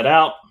fills that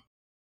out.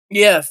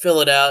 Yeah,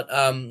 fill it out.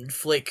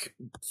 Flick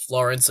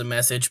Florence a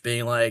message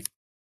being like,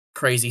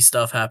 "Crazy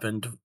stuff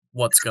happened.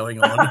 What's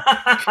going on?"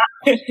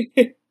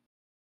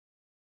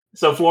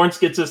 So Florence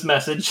gets this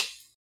message.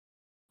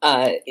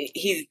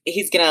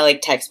 He's gonna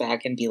text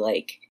back and be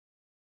like,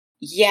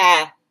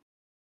 "Yeah,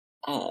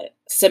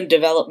 some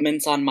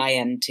developments on my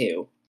end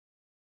too."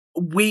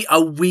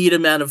 A weird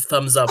amount of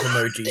thumbs up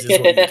emojis is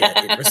what you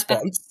get in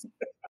response.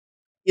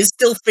 You're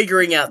still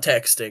figuring out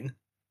texting.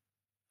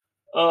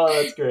 Oh,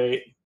 that's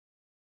great.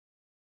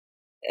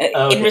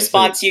 In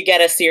response, you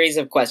get a series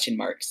of question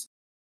marks.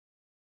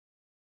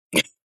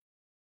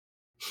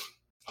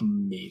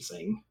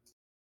 Amazing.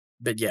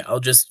 But yeah, I'll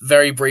just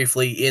very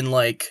briefly in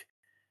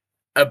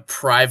a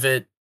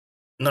private,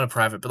 not a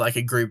private, but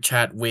a group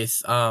chat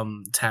with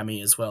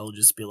Tammy as well,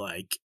 just be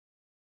like,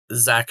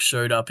 Zach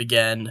showed up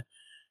again.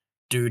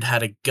 Dude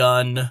had a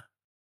gun.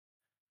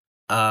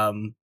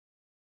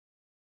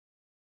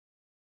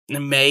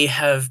 May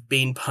have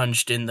been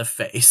punched in the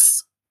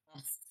face.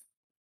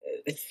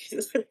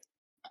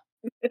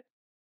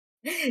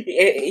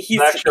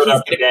 Zach showed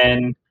up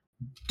again.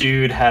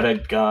 Dude had a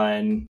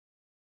gun.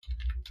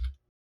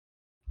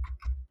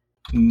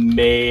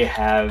 May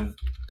have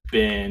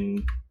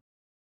been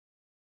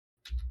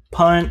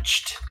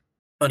punched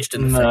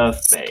in the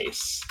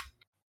face.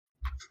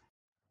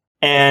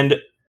 And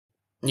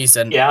you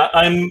said, yeah,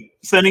 I'm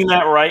sending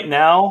that right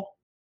now.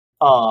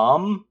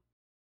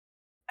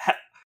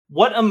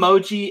 What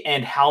emoji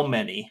and how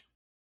many?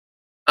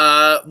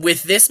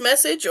 With this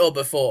message or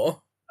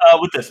before?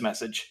 With this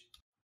message.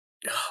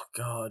 Oh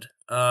God.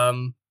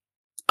 I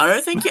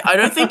don't think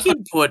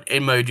he'd put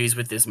emojis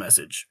with this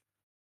message.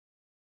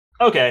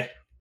 Okay,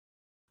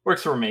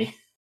 works for me.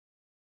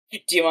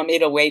 Do you want me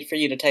to wait for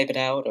you to type it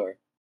out, or?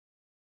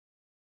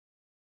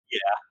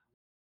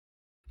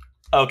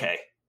 Yeah. Okay.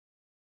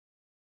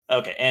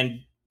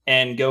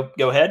 And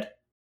go ahead.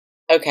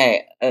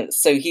 Okay,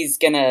 so he's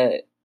gonna.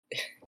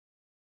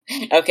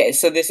 Okay,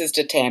 so this is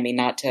to Tammy,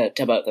 not to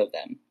both of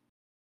them.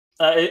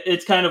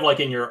 It's kind of like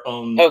in your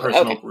own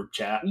personal group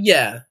chat.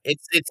 Yeah,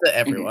 it's to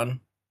everyone.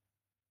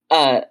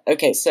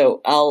 Okay, so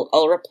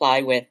I'll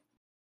reply with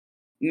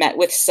met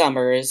with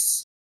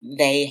Summers.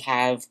 They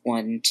have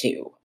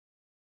 1-2.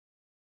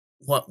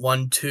 What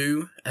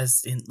 1-2?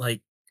 As in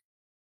like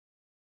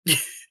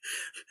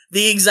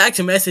the exact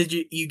message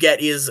you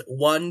get is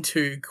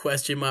 1-2 ?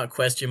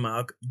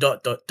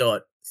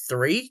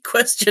 3 ?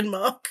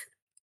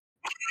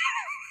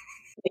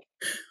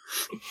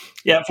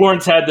 Yeah,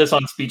 Florence had this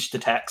on speech to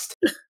text.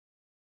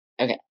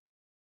 Okay.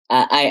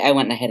 I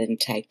went ahead and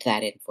typed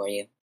that in for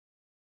you.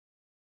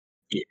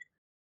 Yeah.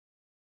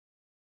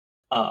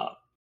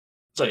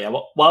 So yeah,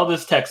 while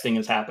this texting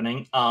is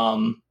happening,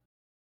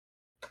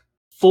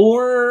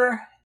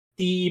 for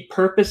the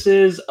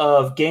purposes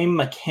of game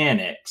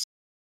mechanics,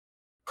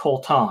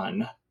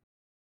 Colton.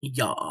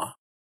 Yeah.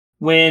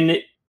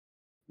 When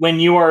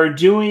you are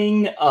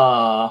doing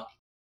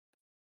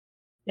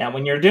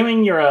when you're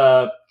doing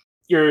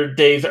your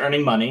days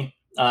earning money,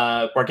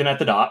 working at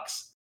the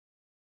docks,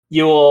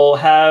 you'll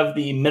have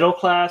the middle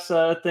class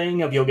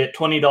thing of you'll get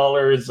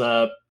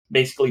 $20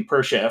 basically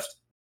per shift.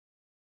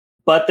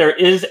 But there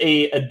is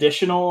a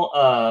additional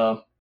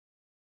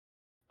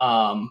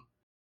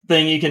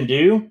thing you can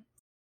do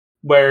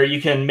where you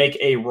can make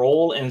a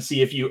roll and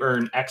see if you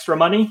earn extra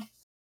money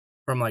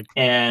From like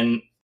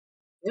and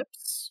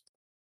tips.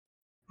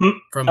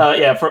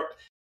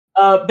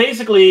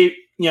 Basically,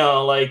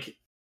 like,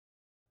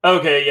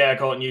 okay, yeah,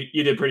 Colton,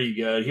 you did pretty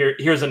good.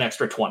 Here's an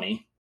extra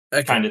 20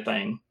 kind of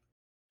thing.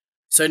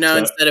 So now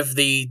instead of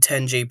the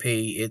 10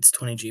 GP, it's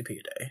 20 GP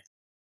a day.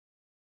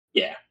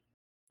 Yeah.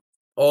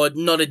 Or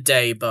not a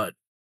day, but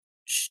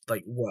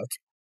like work.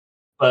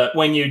 But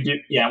when you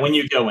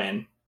go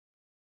in,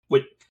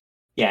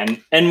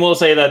 and we'll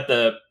say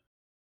that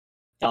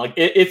like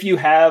if you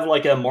have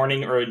like a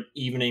morning or an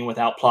evening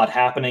without plot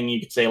happening, you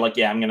could say like,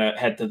 yeah, I'm gonna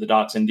head to the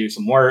docks and do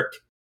some work.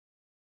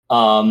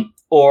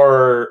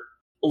 Or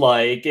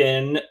like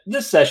in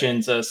this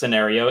session's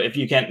scenario, if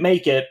you can't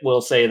make it,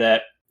 we'll say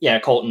that, yeah,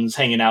 Colton's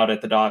hanging out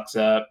at the docks,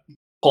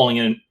 pulling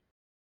in,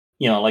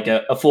 like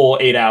a full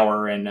 8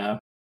 hour. And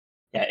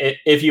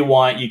if you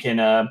want, you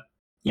can,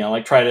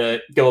 like try to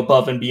go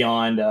above and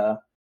beyond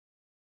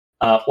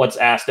what's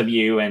asked of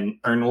you and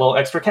earn a little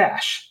extra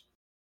cash.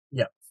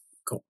 Yeah,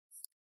 cool.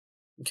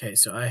 Okay,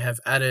 so I have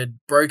added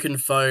broken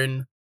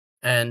phone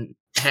and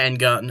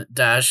handgun -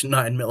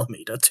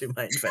 9mm to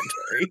my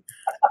inventory.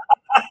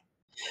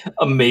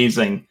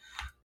 Amazing.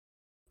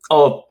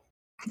 Oh,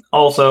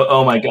 also,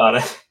 oh my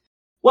god.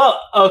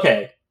 Well,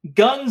 okay.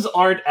 Guns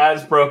aren't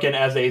as broken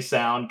as they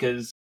sound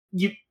because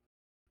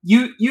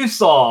you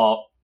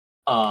saw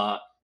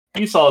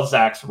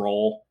Zach's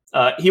roll.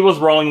 He was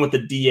rolling with the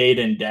D8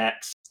 and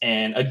Dex,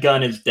 and a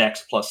gun is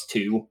Dex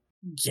 +2.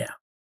 Yeah.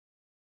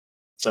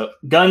 So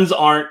guns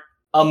aren't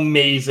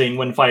amazing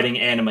when fighting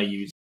anima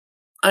users.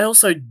 I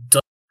also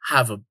don't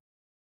have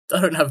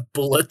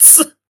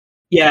bullets.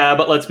 Yeah,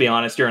 but let's be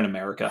honest, you're in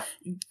America.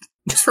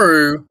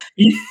 True.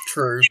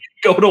 True.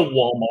 Go to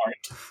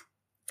Walmart.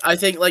 I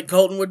think like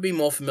Colton would be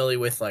more familiar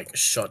with like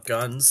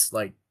shotguns,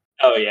 like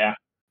oh yeah,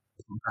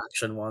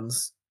 compaction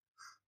ones.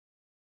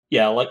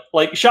 Yeah,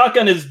 like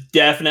shotgun is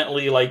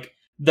definitely like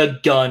the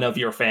gun of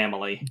your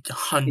family.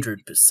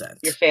 100%.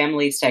 Your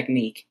family's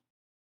technique.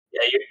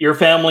 Yeah, your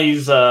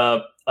family's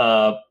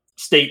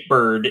state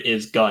bird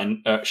is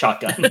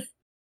shotgun.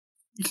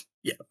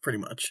 Yeah, pretty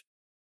much.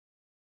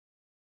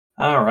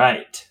 All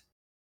right.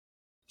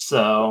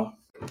 So,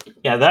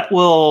 yeah, that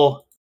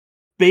will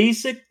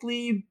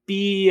basically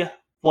be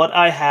what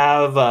I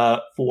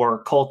have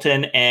for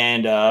Colton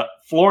and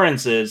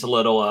Florence's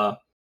little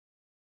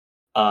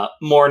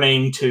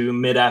morning to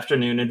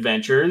mid-afternoon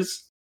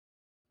adventures.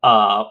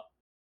 I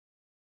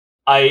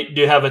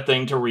do have a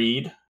thing to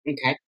read.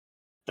 Okay.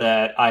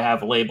 That I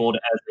have labeled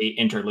as a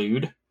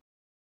interlude.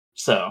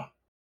 So,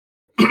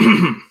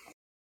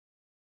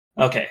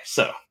 okay,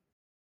 so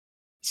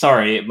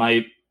sorry,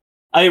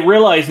 I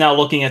realize now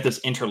looking at this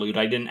interlude,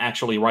 I didn't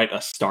actually write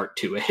a start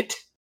to it,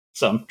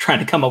 so I'm trying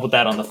to come up with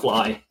that on the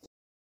fly.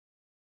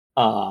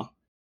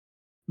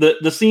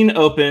 The scene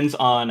opens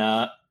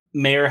on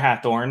Mayor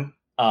Hatburn.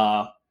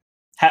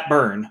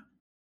 Hatburn.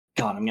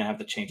 God, I'm gonna have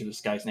to change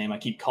this guy's name. I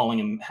keep calling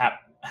him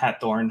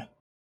Hatthorn.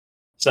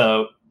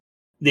 So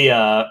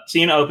the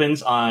scene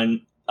opens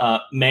on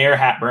Mayor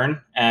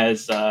Hatburn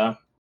as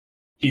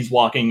he's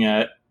walking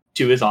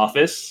to his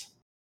office.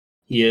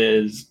 He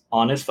is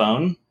on his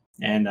phone,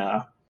 and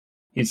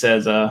he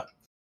says,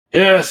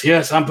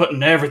 Yes, I'm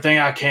putting everything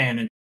I can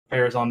in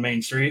repairs on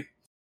Main Street.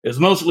 It's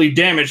mostly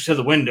damage to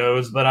the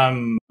windows, but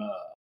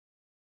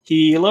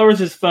He lowers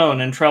his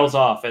phone and trails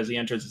off as he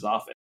enters his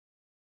office.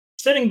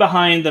 Sitting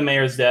behind the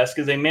mayor's desk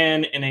is a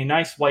man in a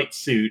nice white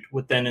suit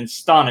with an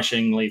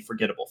astonishingly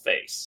forgettable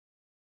face.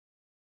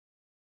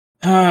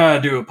 I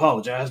do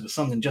apologize, but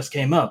something just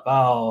came up.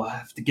 I'll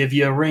have to give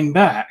you a ring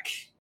back.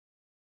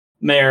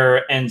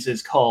 Mayor ends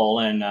his call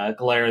and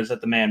glares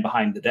at the man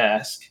behind the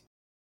desk.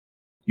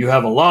 You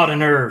have a lot of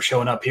nerve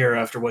showing up here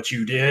after what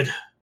you did.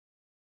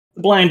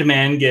 The blind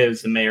man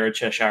gives the mayor a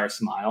Cheshire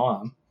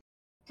smile.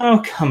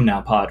 Oh, come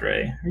now,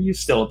 Padre. Are you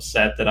still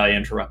upset that I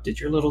interrupted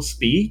your little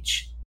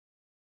speech?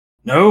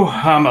 No,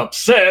 I'm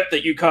upset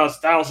that you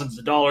caused thousands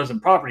of dollars in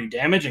property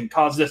damage and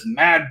caused this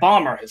mad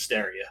bomber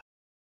hysteria.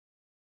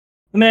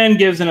 The man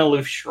gives an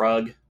aloof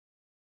shrug.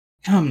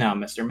 Come now,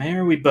 Mr.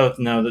 Mayor, we both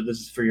know that this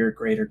is for your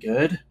greater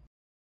good.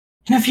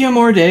 In a few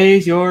more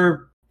days,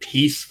 your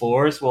peace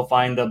force will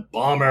find the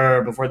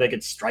bomber before they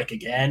could strike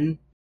again.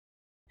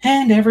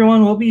 And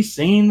everyone will be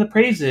singing the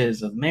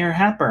praises of Mayor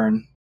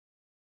Hapburn.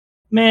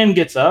 Man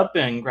gets up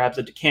and grabs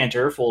a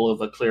decanter full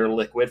of a clear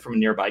liquid from a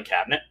nearby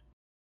cabinet.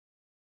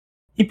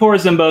 He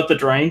pours them both a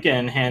drink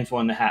and hands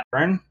one to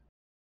Hapburn.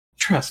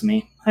 Trust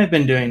me, I've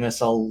been doing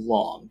this a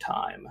long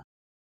time.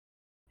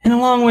 And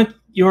along with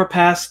your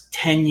past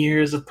 10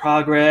 years of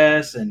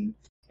progress and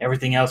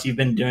everything else you've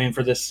been doing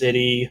for this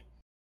city,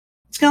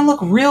 it's gonna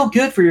look real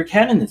good for your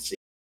candidacy.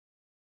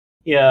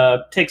 He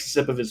takes a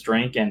sip of his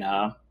drink and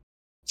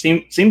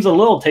seems a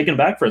little taken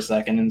back for a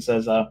second and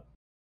says,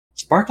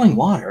 sparkling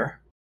water?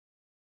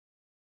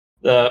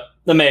 The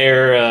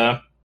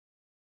mayor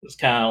just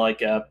kind of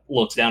like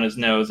looks down his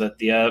nose at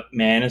the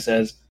man and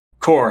says, Of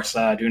course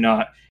I do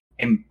not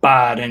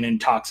imbibe in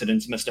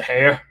intoxicants, Mr.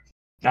 Hare.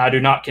 I do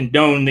not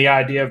condone the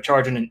idea of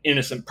charging an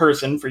innocent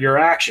person for your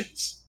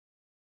actions.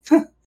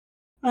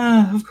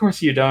 Of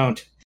course you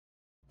don't.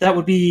 That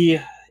would be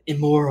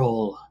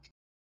immoral.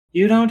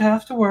 You don't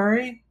have to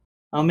worry.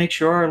 I'll make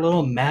sure our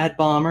little mad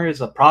bomber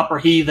is a proper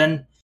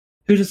heathen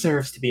who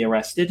deserves to be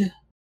arrested.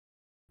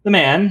 The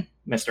man,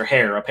 Mr.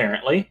 Hare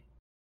apparently,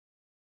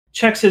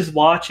 checks his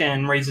watch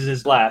and raises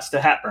his glass to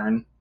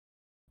Hapburn.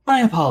 My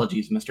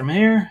apologies, Mr.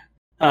 Mayor.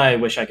 I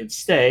wish I could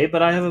stay,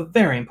 but I have a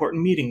very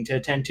important meeting to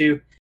attend to,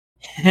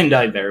 and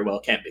I very well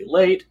can't be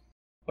late.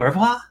 Au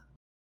revoir.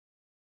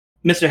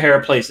 Mr.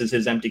 Hare places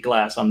his empty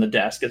glass on the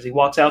desk as he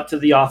walks out to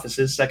the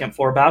office's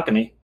second-floor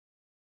balcony.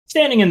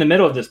 Standing in the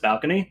middle of this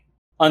balcony,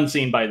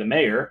 unseen by the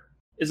mayor,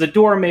 is a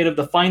door made of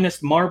the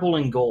finest marble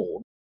and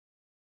gold.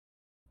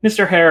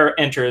 Mr. Hare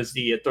enters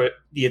the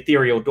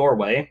ethereal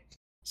doorway,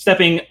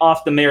 stepping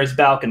off the mayor's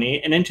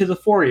balcony and into the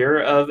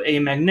foyer of a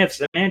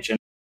magnificent mansion.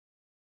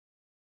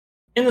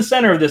 In the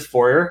center of this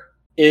foyer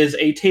is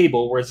a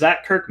table where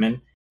Zach Kirkman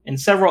and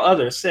several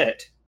others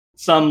sit,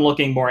 some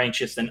looking more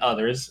anxious than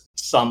others,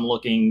 some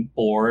looking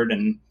bored,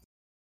 and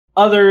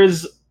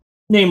others,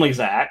 namely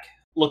Zach,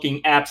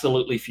 looking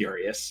absolutely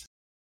furious.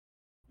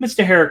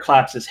 Mr. Hare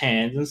claps his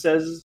hands and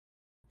says,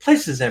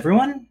 Places,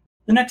 everyone.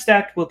 The next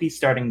act will be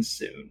starting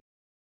soon.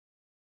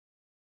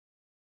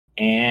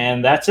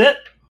 And that's it.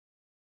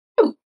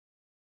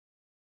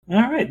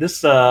 Alright,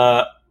 this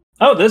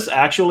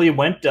actually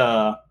went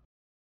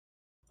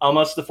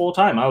almost the full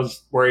time. I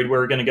was worried we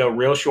were going to go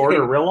real short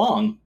or real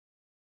long.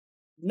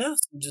 No,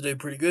 seems to do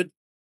pretty good.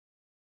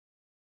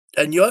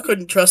 And I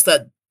couldn't trust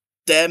that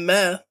damn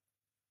mayor.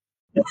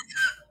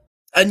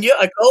 And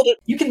I called it.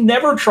 You can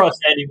never trust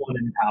anyone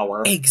in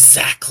power.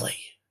 Exactly.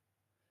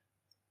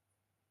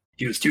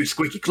 He was too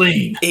squeaky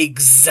clean.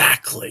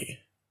 Exactly.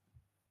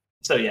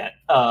 So yeah,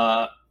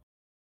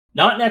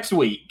 not next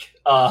week.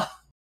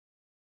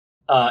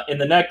 In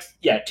the next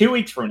 2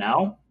 weeks from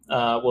now,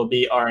 will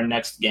be our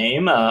next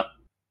game.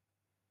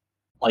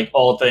 Like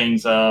all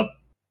things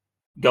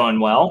going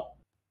well,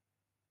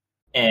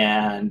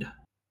 and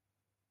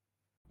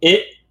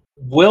it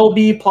will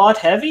be plot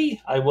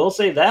heavy. I will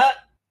say that,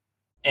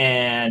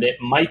 and it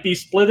might be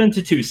split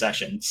into 2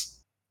 sessions.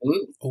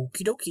 Ooh.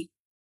 Okie dokie.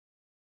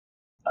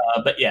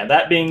 But yeah,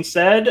 that being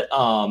said,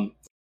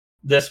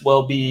 this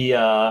will be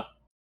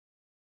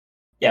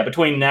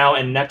between now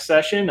and next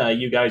session,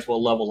 you guys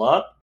will level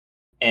up.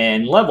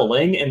 And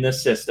leveling in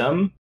this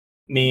system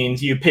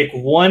means you pick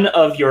one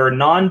of your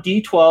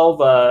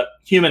non-D12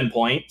 human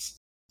points,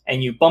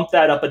 and you bump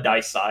that up a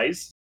dice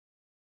size.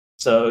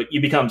 So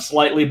you become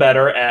slightly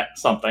better at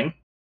something.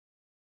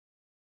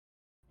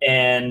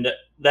 And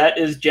that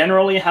is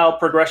generally how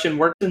progression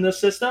works in this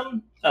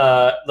system.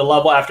 The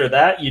level after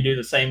that, you do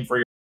the same for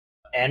your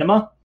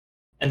anima.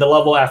 And the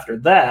level after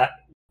that,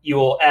 you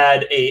will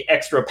add a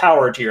extra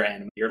power to your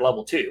anima, your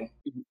level 2.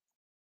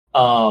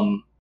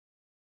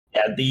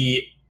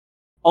 The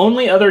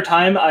only other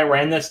time I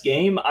ran this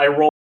game, I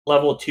rolled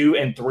level 2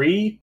 and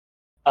 3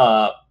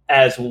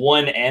 as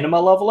one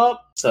anima level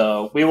up.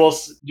 So we will.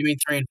 You mean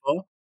 3 and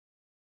 4?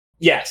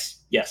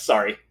 Yes,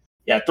 sorry.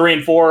 Yeah, 3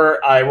 and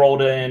 4 I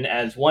rolled in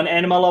as one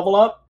anima level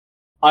up.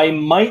 I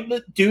might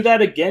do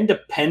that again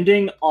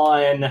depending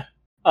on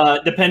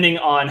depending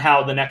on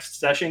how the next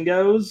session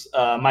goes,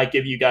 might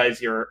give you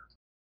guys your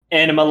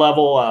anima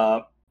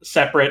level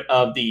separate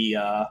of the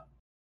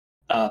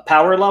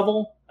power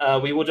level.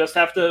 We will just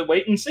have to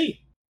wait and see.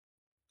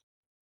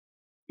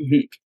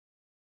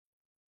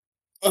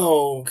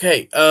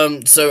 Okay.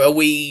 So are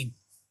we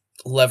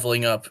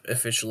leveling up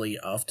officially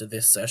after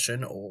this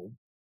session, or?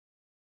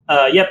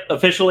 Yep,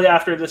 officially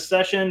after this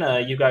session,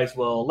 you guys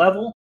will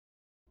level.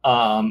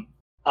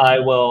 I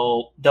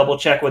will double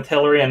check with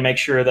Hillary and make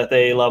sure that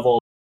they level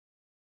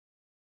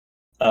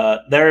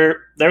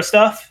their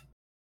stuff.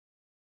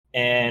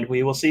 And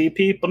we will see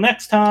people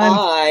next time.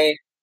 Bye.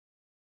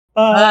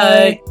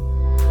 Bye.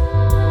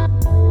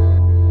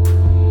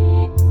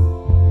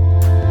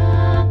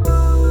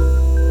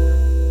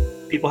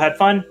 People had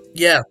fun?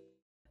 Yeah.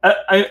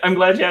 I'm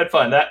glad you had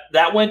fun.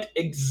 That went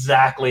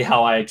exactly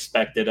how I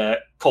expected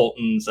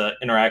Colton's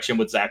interaction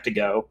with Zach to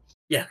go.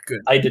 Yeah, good.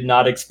 I did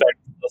not expect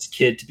this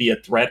kid to be a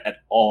threat at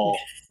all.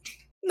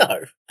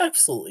 No,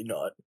 absolutely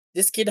not.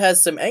 This kid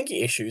has some anger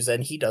issues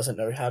and he doesn't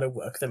know how to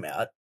work them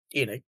out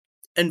in an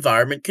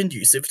environment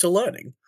conducive to learning.